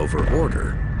rule over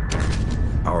order,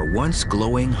 our once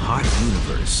glowing hot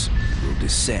universe will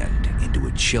descend into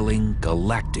a chilling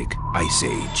galactic ice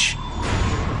age.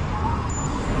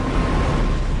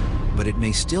 But it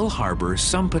may still harbor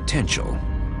some potential,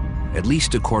 at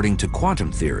least according to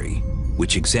quantum theory,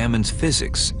 which examines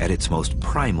physics at its most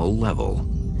primal level.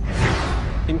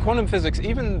 In quantum physics,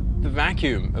 even the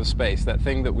vacuum of space, that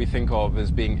thing that we think of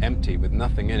as being empty with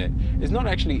nothing in it, is not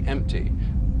actually empty.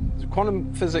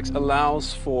 Quantum physics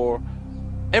allows for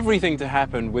everything to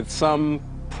happen with some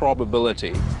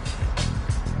probability.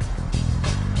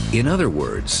 In other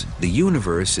words, the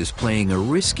universe is playing a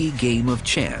risky game of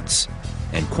chance,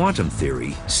 and quantum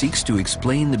theory seeks to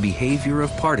explain the behavior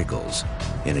of particles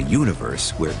in a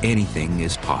universe where anything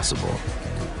is possible.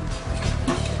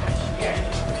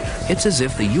 It's as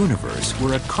if the universe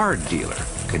were a card dealer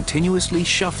continuously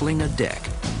shuffling a deck,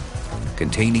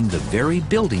 containing the very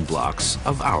building blocks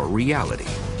of our reality.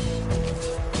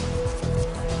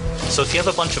 So if you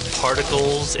have a bunch of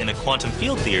particles in a quantum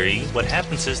field theory, what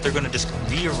happens is they're going to just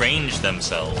rearrange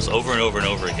themselves over and over and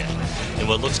over again in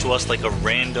what looks to us like a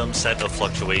random set of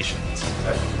fluctuations.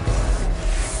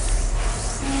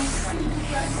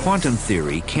 Quantum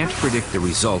theory can't predict the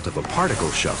result of a particle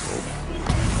shuffle,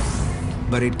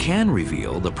 but it can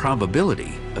reveal the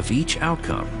probability of each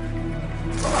outcome.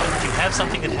 If you have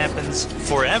something that happens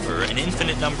forever, an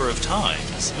infinite number of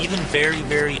times, even very,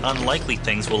 very unlikely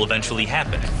things will eventually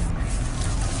happen.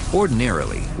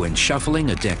 Ordinarily, when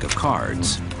shuffling a deck of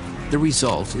cards, the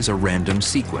result is a random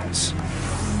sequence.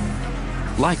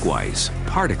 Likewise,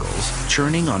 particles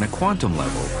churning on a quantum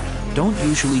level don't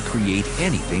usually create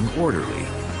anything orderly.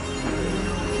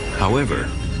 However,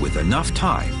 with enough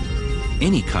time,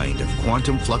 any kind of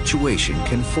quantum fluctuation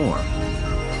can form,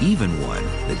 even one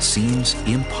that seems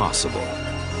impossible.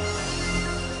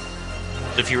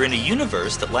 If you're in a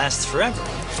universe that lasts forever,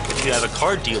 if you have a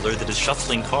card dealer that is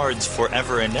shuffling cards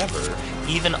forever and ever,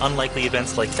 even unlikely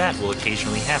events like that will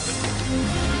occasionally happen.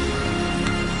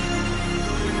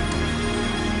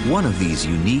 One of these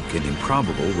unique and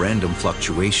improbable random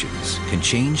fluctuations can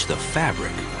change the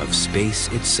fabric of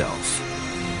space itself.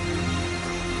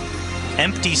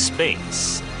 Empty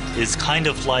space is kind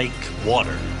of like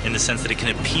water in the sense that it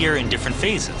can appear in different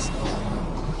phases.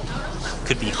 It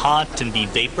could be hot and be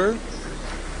vapor.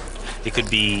 It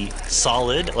could be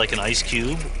solid, like an ice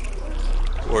cube,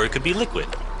 or it could be liquid.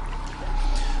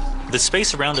 The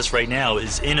space around us right now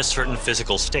is in a certain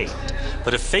physical state,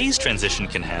 but a phase transition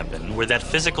can happen where that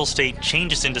physical state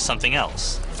changes into something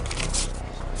else.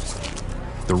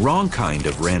 The wrong kind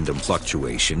of random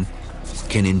fluctuation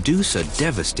can induce a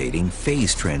devastating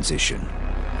phase transition.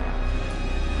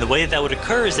 The way that would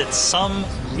occur is that some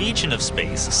region of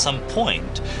space, some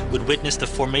point, would witness the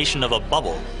formation of a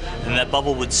bubble, and that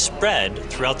bubble would spread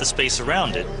throughout the space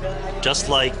around it, just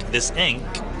like this ink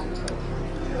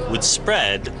would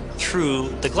spread through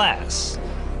the glass.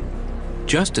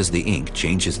 Just as the ink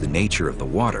changes the nature of the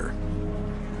water,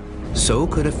 so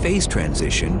could a phase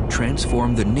transition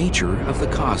transform the nature of the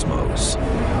cosmos.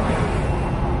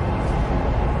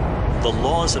 The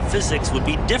laws of physics would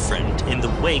be different in the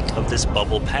wake of this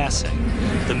bubble passing.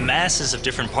 The masses of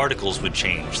different particles would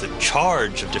change. The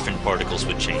charge of different particles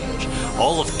would change.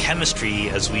 All of chemistry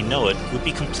as we know it would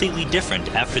be completely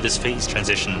different after this phase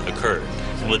transition occurred.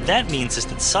 And what that means is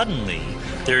that suddenly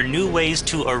there are new ways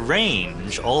to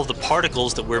arrange all of the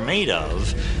particles that we're made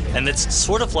of, and it's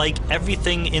sort of like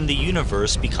everything in the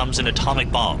universe becomes an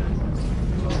atomic bomb.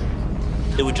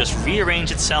 It would just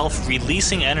rearrange itself,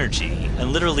 releasing energy,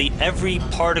 and literally every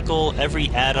particle, every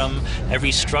atom,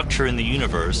 every structure in the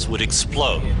universe would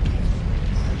explode.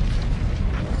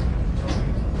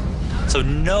 So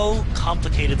no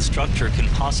complicated structure can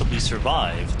possibly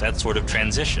survive that sort of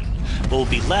transition. What will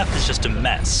be left is just a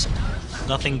mess.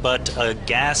 Nothing but a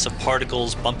gas of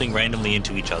particles bumping randomly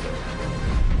into each other.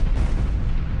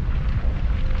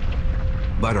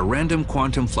 But a random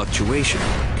quantum fluctuation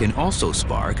can also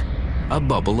spark a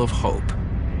bubble of hope.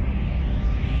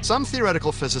 Some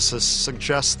theoretical physicists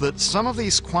suggest that some of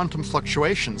these quantum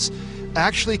fluctuations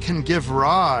actually can give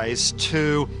rise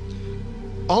to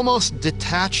almost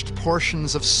detached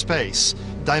portions of space,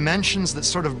 dimensions that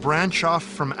sort of branch off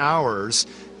from ours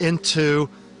into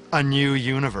a new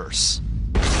universe.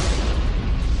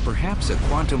 Perhaps a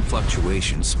quantum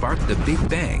fluctuation sparked the Big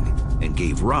Bang and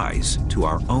gave rise to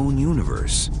our own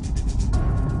universe.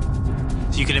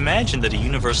 So you can imagine that a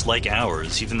universe like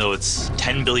ours, even though it's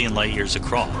 10 billion light years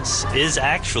across, is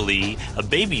actually a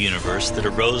baby universe that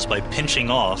arose by pinching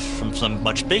off from some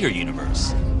much bigger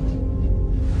universe.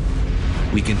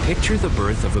 We can picture the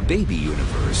birth of a baby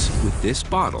universe with this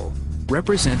bottle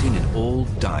representing an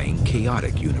old, dying,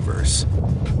 chaotic universe.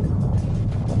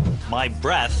 My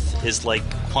breath is like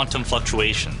quantum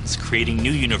fluctuations, creating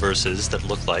new universes that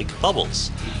look like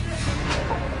bubbles.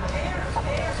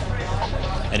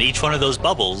 And each one of those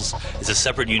bubbles is a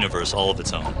separate universe all of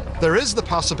its own. There is the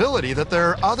possibility that there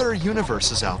are other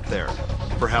universes out there,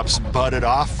 perhaps budded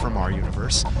off from our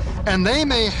universe, and they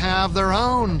may have their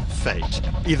own fate,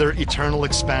 either eternal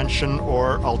expansion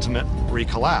or ultimate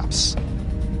recollapse.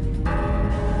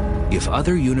 If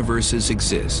other universes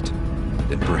exist,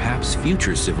 then perhaps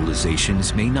future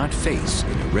civilizations may not face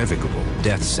an irrevocable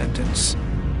death sentence.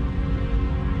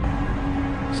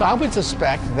 So I would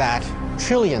suspect that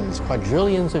trillions,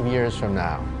 quadrillions of years from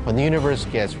now, when the universe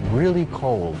gets really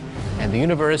cold and the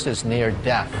universe is near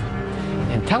death,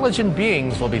 intelligent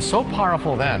beings will be so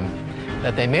powerful then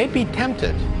that they may be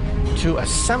tempted to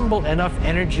assemble enough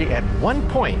energy at one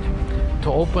point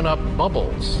to open up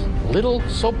bubbles, little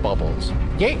soap bubbles,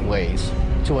 gateways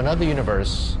to another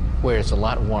universe where it's a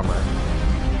lot warmer,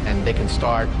 and they can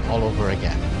start all over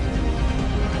again.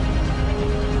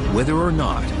 Whether or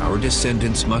not our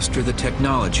descendants muster the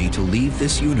technology to leave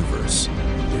this universe,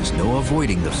 there's no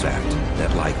avoiding the fact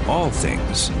that, like all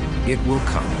things, it will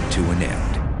come to an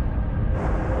end.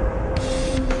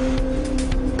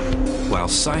 While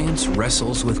science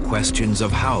wrestles with questions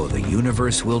of how the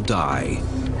universe will die,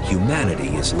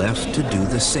 humanity is left to do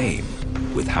the same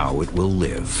with how it will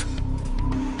live.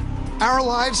 Our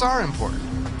lives are important.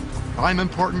 I'm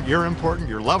important, you're important,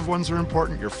 your loved ones are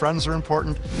important, your friends are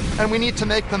important, and we need to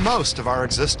make the most of our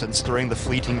existence during the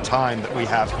fleeting time that we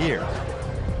have here.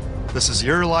 This is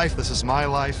your life, this is my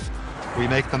life. We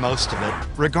make the most of it,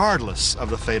 regardless of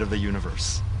the fate of the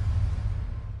universe.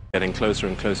 Getting closer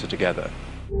and closer together.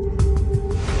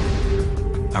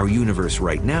 Our universe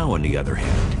right now, on the other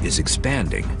hand, is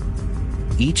expanding.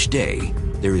 Each day,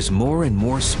 there is more and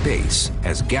more space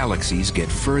as galaxies get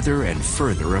further and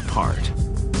further apart.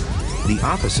 The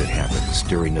opposite happens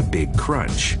during a big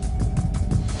crunch.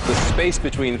 The space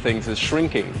between things is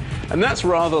shrinking, and that's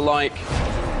rather like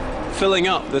filling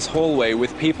up this hallway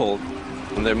with people.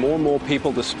 And there are more and more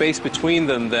people. The space between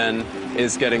them then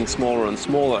is getting smaller and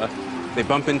smaller. They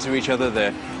bump into each other.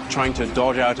 They're trying to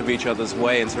dodge out of each other's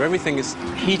way. And so everything is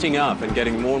heating up and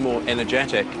getting more and more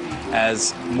energetic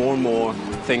as more and more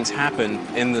things happen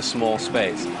in the small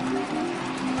space.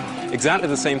 Exactly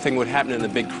the same thing would happen in the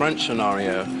Big Crunch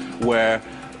scenario, where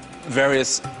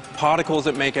various particles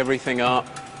that make everything up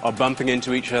are bumping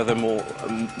into each other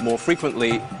more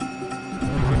frequently.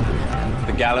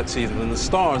 The galaxies and the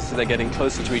stars, so they're getting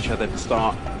closer to each other,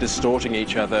 start distorting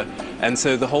each other. And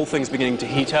so the whole thing's beginning to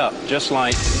heat up, just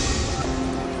like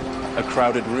a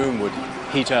crowded room would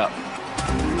heat up.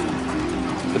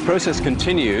 The process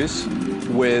continues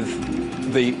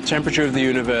with the temperature of the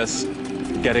universe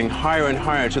getting higher and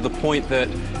higher to the point that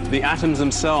the atoms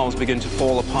themselves begin to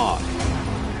fall apart.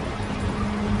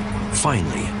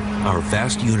 Finally, our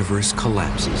vast universe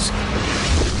collapses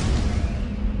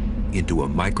into a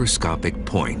microscopic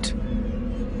point.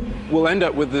 We'll end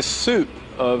up with this soup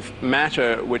of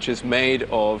matter which is made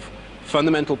of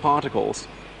fundamental particles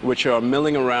which are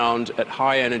milling around at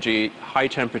high energy, high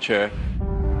temperature.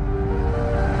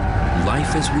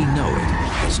 Life as we know it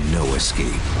has no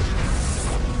escape.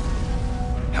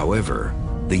 However,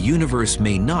 the universe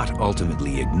may not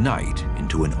ultimately ignite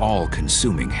into an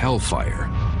all-consuming hellfire.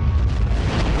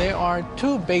 There are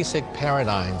two basic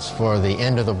paradigms for the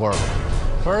end of the world.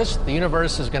 First, the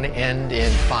universe is going to end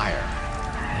in fire.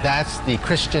 That's the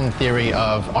Christian theory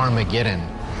of Armageddon,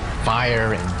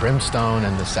 fire and brimstone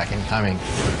and the second coming.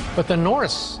 But the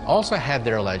Norse also had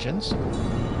their legends.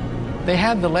 They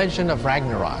had the legend of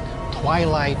Ragnarok,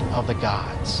 twilight of the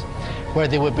gods, where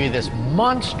there would be this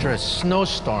monstrous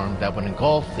snowstorm that would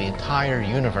engulf the entire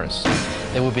universe.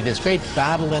 There would be this great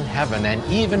battle in heaven, and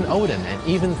even Odin and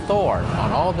even Thor,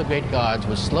 and all the great gods,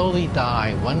 would slowly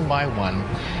die one by one,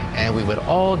 and we would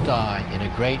all die in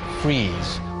a great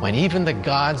freeze when even the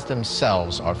gods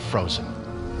themselves are frozen.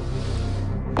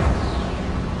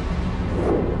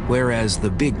 Whereas the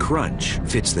Big Crunch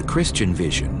fits the Christian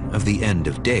vision of the end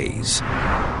of days,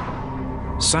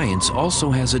 science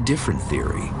also has a different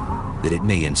theory, that it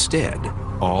may instead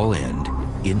all end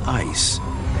in ice.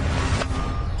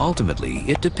 Ultimately,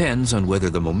 it depends on whether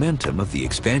the momentum of the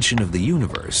expansion of the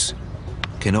universe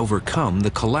can overcome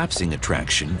the collapsing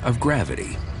attraction of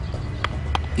gravity.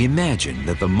 Imagine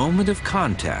that the moment of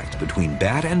contact between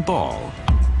bat and ball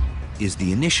is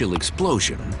the initial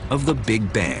explosion of the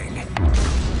Big Bang.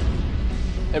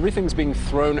 Everything's being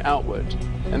thrown outward.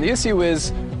 And the issue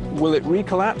is, will it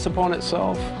recollapse upon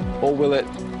itself, or will it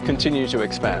continue to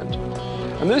expand?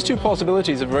 And those two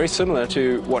possibilities are very similar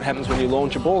to what happens when you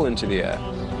launch a ball into the air.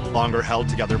 Longer held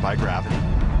together by gravity.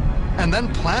 And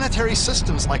then planetary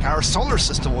systems like our solar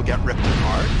system will get ripped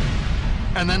apart.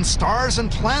 And then stars and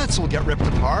planets will get ripped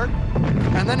apart.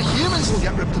 And then humans will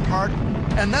get ripped apart.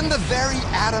 And then the very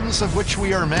atoms of which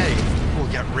we are made will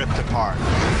get ripped apart.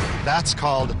 That's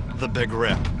called the Big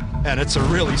Rip. And it's a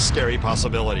really scary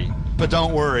possibility. But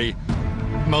don't worry,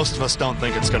 most of us don't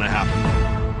think it's going to happen.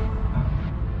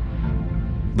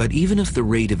 But even if the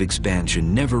rate of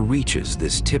expansion never reaches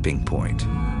this tipping point,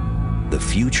 the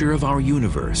future of our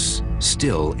universe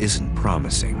still isn't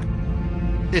promising.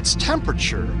 Its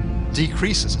temperature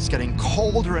decreases. It's getting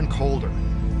colder and colder,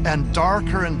 and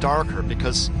darker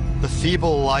because the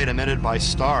feeble light emitted by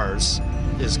stars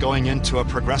is going into a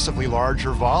progressively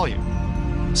larger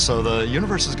volume. So the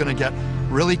universe is going to get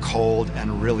really cold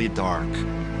and really dark.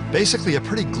 Basically a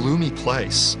pretty gloomy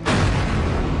place.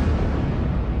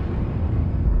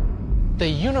 The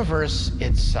universe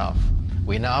itself,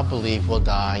 we now believe, will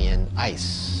die in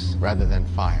ice rather than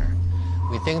fire.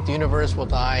 We think the universe will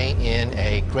die in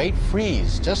a great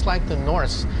freeze, just like the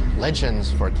Norse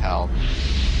legends foretell,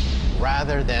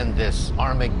 rather than this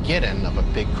Armageddon of a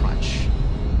Big Crunch.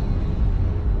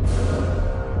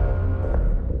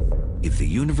 If the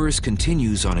universe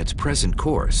continues on its present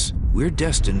course, we're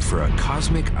destined for a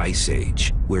cosmic ice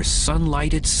age where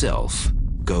sunlight itself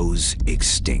goes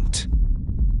extinct.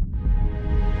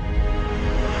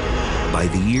 By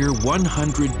the year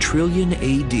 100 trillion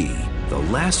AD,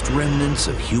 the last remnants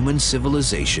of human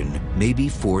civilization may be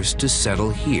forced to settle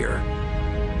here,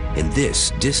 in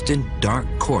this distant dark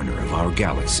corner of our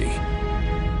galaxy.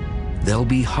 They'll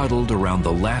be huddled around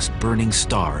the last burning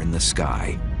star in the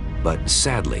sky, but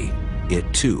sadly,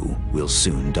 it too will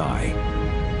soon die.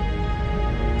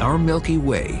 Our Milky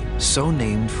Way, so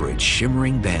named for its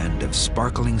shimmering band of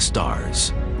sparkling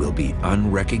stars, will be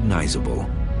unrecognizable.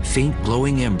 Faint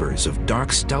glowing embers of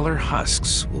dark stellar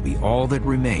husks will be all that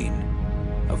remain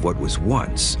of what was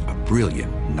once a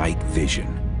brilliant night vision.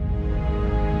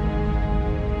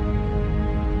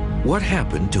 What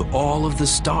happened to all of the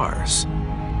stars?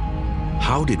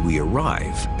 How did we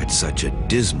arrive at such a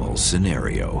dismal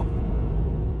scenario?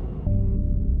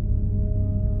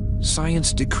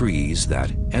 Science decrees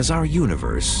that as our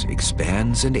universe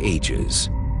expands and ages,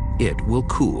 it will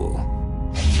cool.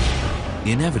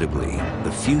 Inevitably,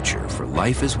 the future for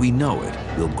life as we know it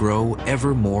will grow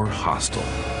ever more hostile.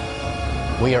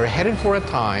 We are headed for a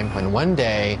time when one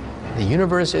day the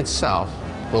universe itself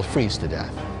will freeze to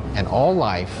death, and all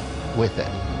life with it.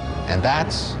 And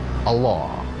that's a law.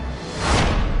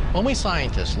 When we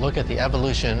scientists look at the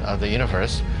evolution of the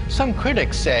universe, some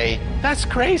critics say, that's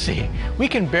crazy. We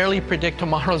can barely predict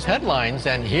tomorrow's headlines,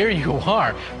 and here you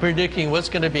are predicting what's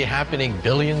going to be happening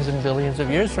billions and billions of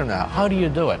years from now. How do you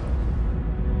do it?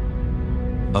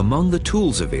 Among the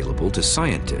tools available to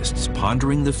scientists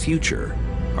pondering the future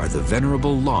are the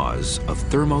venerable laws of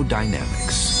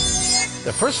thermodynamics.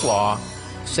 The first law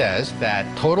says that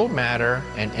total matter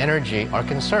and energy are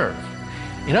conserved.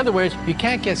 In other words, you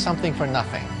can't get something for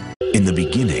nothing. In the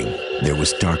beginning, there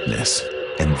was darkness,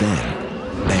 and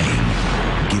then,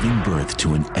 bang, giving birth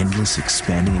to an endless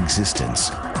expanding existence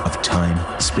of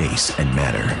time, space, and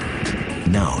matter.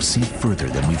 Now see further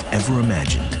than we've ever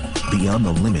imagined, beyond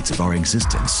the limits of our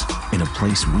existence, in a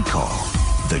place we call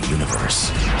the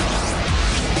universe.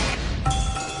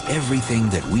 Everything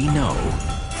that we know,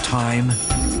 time,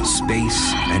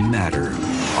 space, and matter,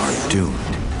 are doomed.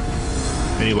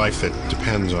 Any life that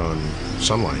depends on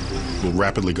sunlight will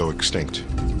rapidly go extinct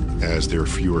as there are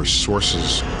fewer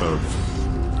sources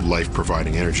of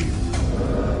life-providing energy.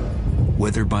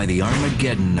 Whether by the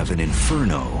Armageddon of an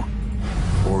inferno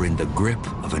or in the grip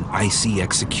of an icy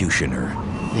executioner,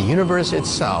 the universe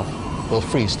itself will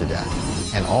freeze to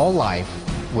death, and all life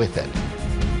with it.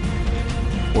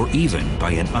 Or even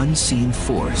by an unseen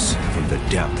force from the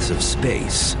depths of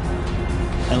space.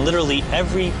 And literally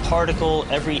every particle,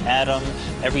 every atom,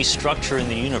 every structure in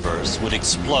the universe would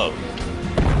explode.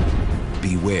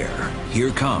 Beware,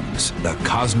 here comes the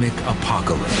cosmic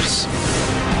apocalypse.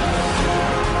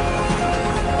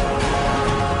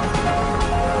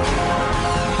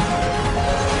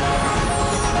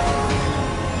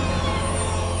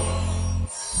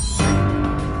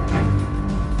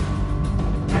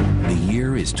 The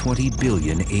year is 20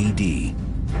 billion AD,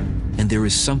 and there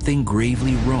is something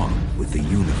gravely wrong with the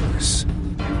universe.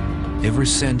 Ever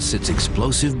since its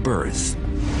explosive birth,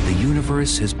 the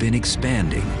universe has been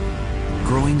expanding,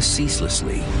 growing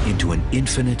ceaselessly into an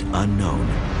infinite unknown.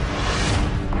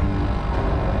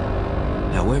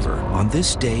 However, on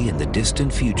this day in the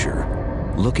distant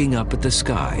future, looking up at the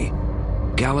sky,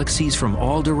 galaxies from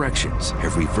all directions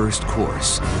have reversed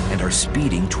course and are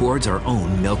speeding towards our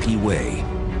own Milky Way.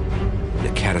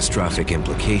 The catastrophic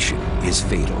implication is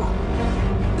fatal.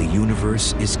 The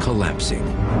universe is collapsing,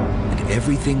 and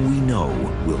everything we know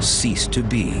will cease to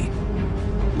be.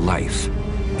 Life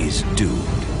is doomed.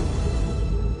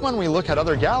 When we look at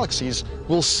other galaxies,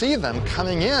 we'll see them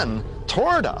coming in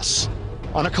toward us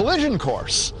on a collision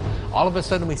course. All of a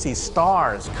sudden we see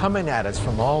stars coming at us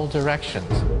from all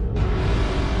directions.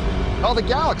 All the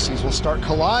galaxies will start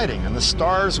colliding, and the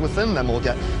stars within them will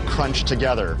get crunched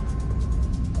together.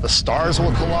 The stars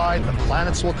will collide, the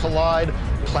planets will collide,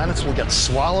 planets will get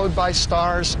swallowed by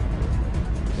stars.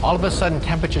 All of a sudden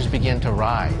temperatures begin to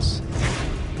rise.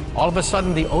 All of a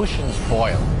sudden the oceans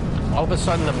boil. All of a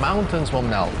sudden the mountains will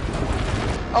melt.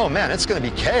 Oh man, it's going to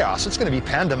be chaos. It's going to be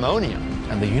pandemonium.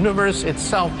 And the universe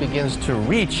itself begins to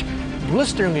reach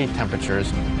blisteringly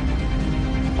temperatures.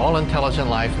 All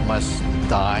intelligent life must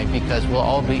die because we'll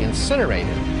all be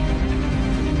incinerated.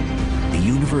 The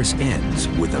universe ends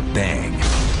with a bang,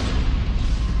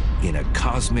 in a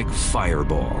cosmic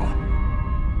fireball.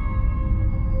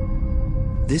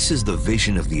 This is the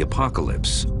vision of the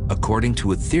apocalypse, according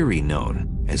to a theory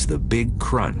known as the Big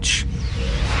Crunch.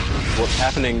 What's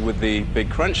happening with the Big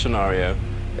Crunch scenario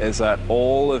is that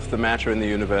all of the matter in the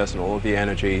universe and all of the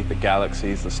energy, the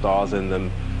galaxies, the stars in them,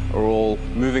 are all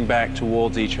moving back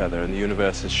towards each other, and the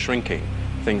universe is shrinking.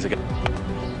 Things are getting...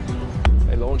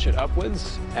 They launch it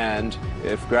upwards, and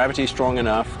if gravity's strong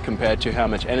enough compared to how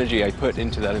much energy I put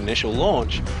into that initial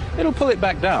launch, it'll pull it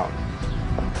back down.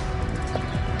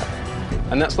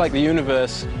 And that's like the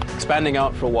universe expanding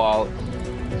out for a while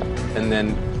and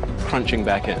then crunching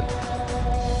back in.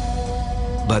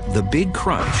 But the Big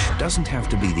Crunch doesn't have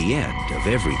to be the end of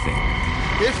everything.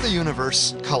 If the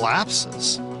universe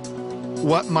collapses,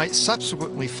 what might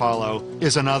subsequently follow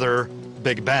is another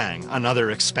Big Bang,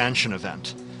 another expansion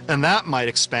event. And that might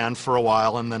expand for a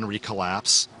while and then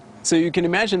recollapse. So you can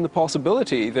imagine the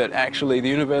possibility that actually the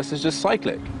universe is just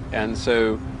cyclic. And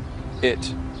so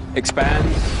it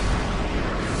expands,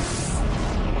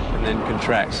 and then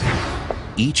contracts.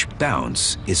 Each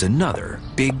bounce is another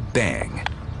Big Bang.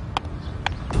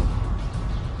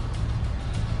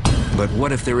 But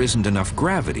what if there isn't enough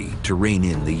gravity to rein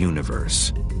in the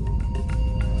universe?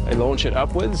 They launch it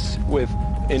upwards with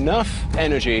enough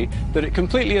energy that it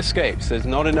completely escapes. There's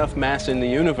not enough mass in the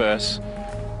universe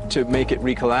to make it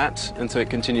recollapse, and so it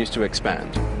continues to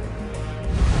expand.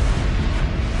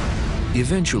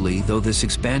 Eventually, though this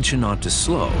expansion ought to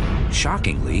slow,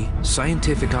 shockingly,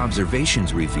 scientific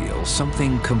observations reveal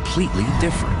something completely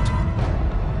different.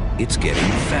 It's getting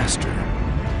faster.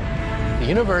 The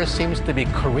universe seems to be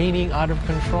careening out of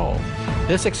control.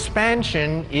 This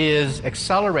expansion is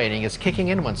accelerating, it's kicking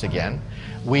in once again.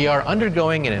 We are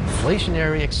undergoing an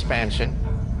inflationary expansion.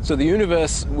 So the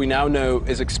universe, we now know,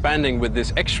 is expanding with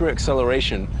this extra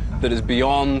acceleration that is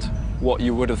beyond what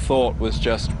you would have thought was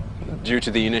just due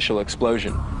to the initial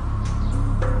explosion.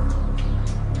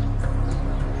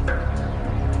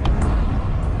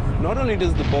 Not only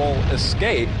does the ball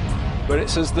escape, but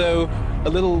it's as though a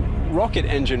little rocket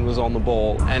engine was on the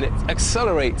ball, and it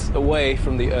accelerates away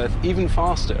from the Earth even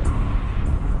faster.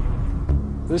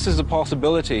 This is a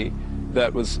possibility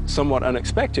that was somewhat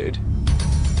unexpected.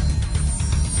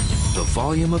 The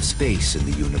volume of space in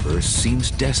the universe seems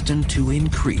destined to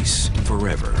increase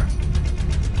forever.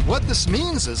 What this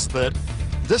means is that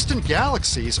distant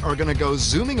galaxies are going to go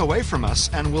zooming away from us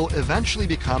and will eventually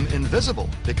become invisible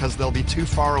because they'll be too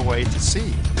far away to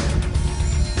see.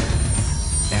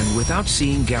 And without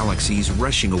seeing galaxies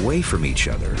rushing away from each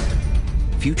other,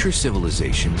 future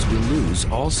civilizations will lose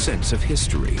all sense of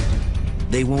history.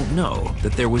 They won't know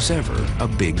that there was ever a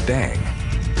Big Bang.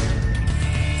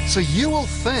 So you will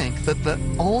think that the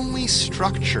only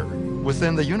structure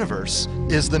within the universe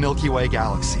is the Milky Way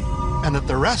galaxy, and that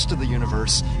the rest of the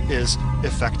universe is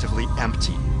effectively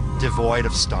empty, devoid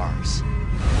of stars.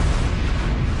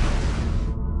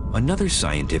 Another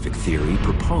scientific theory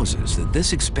proposes that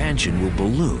this expansion will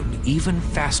balloon even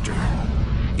faster.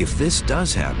 If this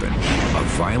does happen, a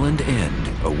violent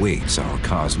end awaits our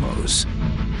cosmos.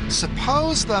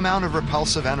 Suppose the amount of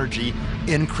repulsive energy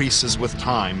increases with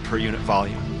time per unit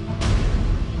volume.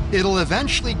 It'll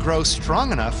eventually grow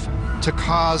strong enough to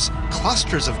cause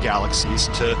clusters of galaxies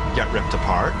to get ripped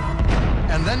apart.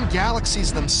 And then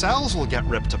galaxies themselves will get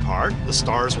ripped apart. The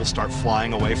stars will start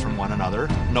flying away from one another.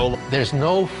 There's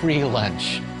no free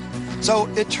lunch. So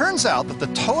it turns out that the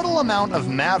total amount of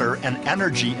matter and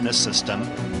energy in a system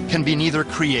can be neither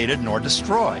created nor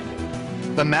destroyed.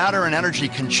 The matter and energy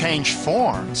can change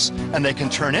forms, and they can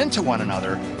turn into one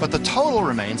another, but the total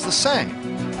remains the same.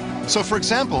 So for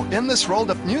example, in this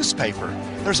rolled up newspaper,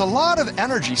 there's a lot of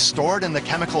energy stored in the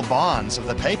chemical bonds of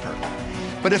the paper.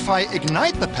 But if I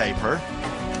ignite the paper,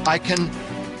 I can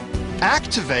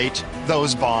activate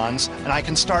those bonds and I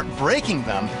can start breaking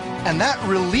them, and that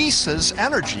releases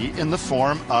energy in the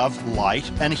form of light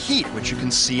and heat, which you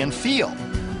can see and feel.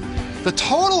 The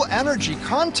total energy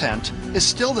content is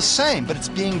still the same, but it's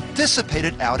being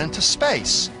dissipated out into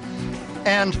space.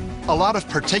 And a lot of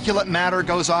particulate matter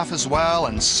goes off as well,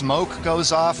 and smoke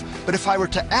goes off. But if I were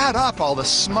to add up all the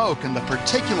smoke and the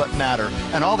particulate matter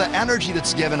and all the energy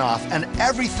that's given off and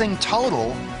everything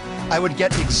total, I would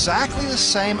get exactly the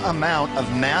same amount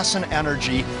of mass and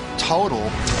energy total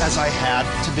as I had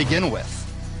to begin with.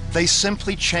 They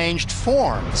simply changed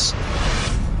forms.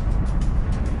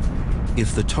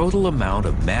 If the total amount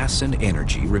of mass and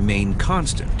energy remain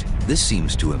constant, this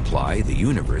seems to imply the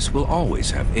universe will always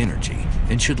have energy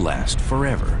and should last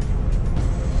forever.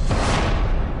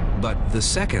 But the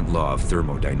second law of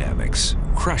thermodynamics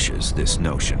crushes this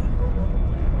notion.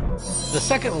 The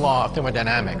second law of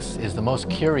thermodynamics is the most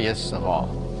curious of all.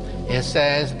 It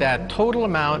says that total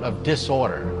amount of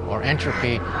disorder or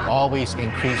entropy always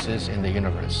increases in the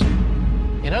universe.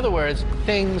 In other words,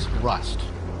 things rust.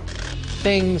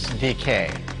 Things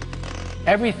decay.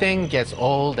 Everything gets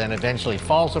old and eventually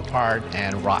falls apart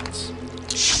and rots.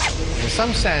 In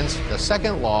some sense, the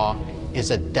second law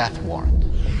is a death warrant.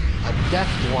 A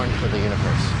death warrant for the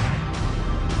universe.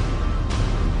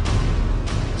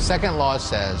 The second law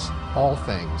says all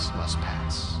things must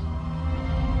pass.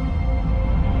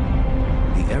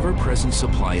 The ever-present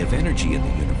supply of energy in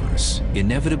the universe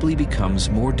inevitably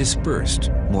becomes more dispersed,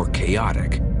 more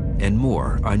chaotic, and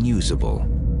more unusable.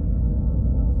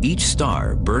 Each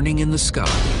star burning in the sky,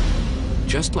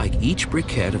 just like each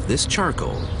briquette of this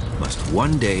charcoal, must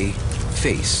one day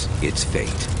face its fate.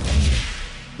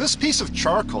 This piece of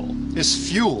charcoal is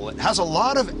fuel. It has a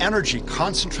lot of energy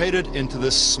concentrated into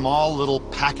this small little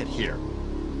packet here.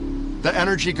 The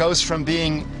energy goes from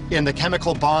being in the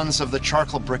chemical bonds of the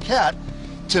charcoal briquette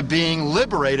to being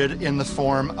liberated in the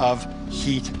form of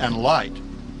heat and light.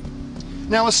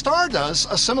 Now, a star does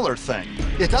a similar thing.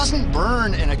 It doesn't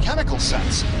burn in a chemical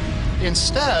sense.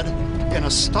 Instead, in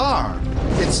a star,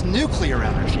 it's nuclear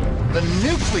energy. The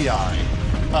nuclei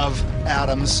of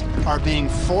atoms are being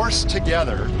forced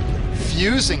together,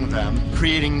 fusing them,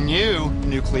 creating new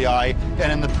nuclei, and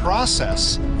in the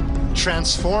process,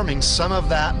 transforming some of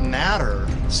that matter,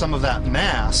 some of that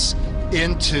mass,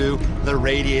 into the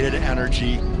radiated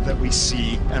energy that we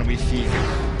see and we feel.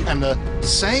 And the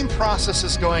same process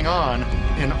is going on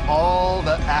in all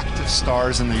the active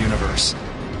stars in the universe.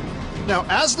 Now,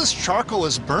 as this charcoal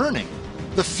is burning,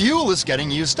 the fuel is getting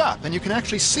used up, and you can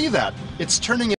actually see that. It's turning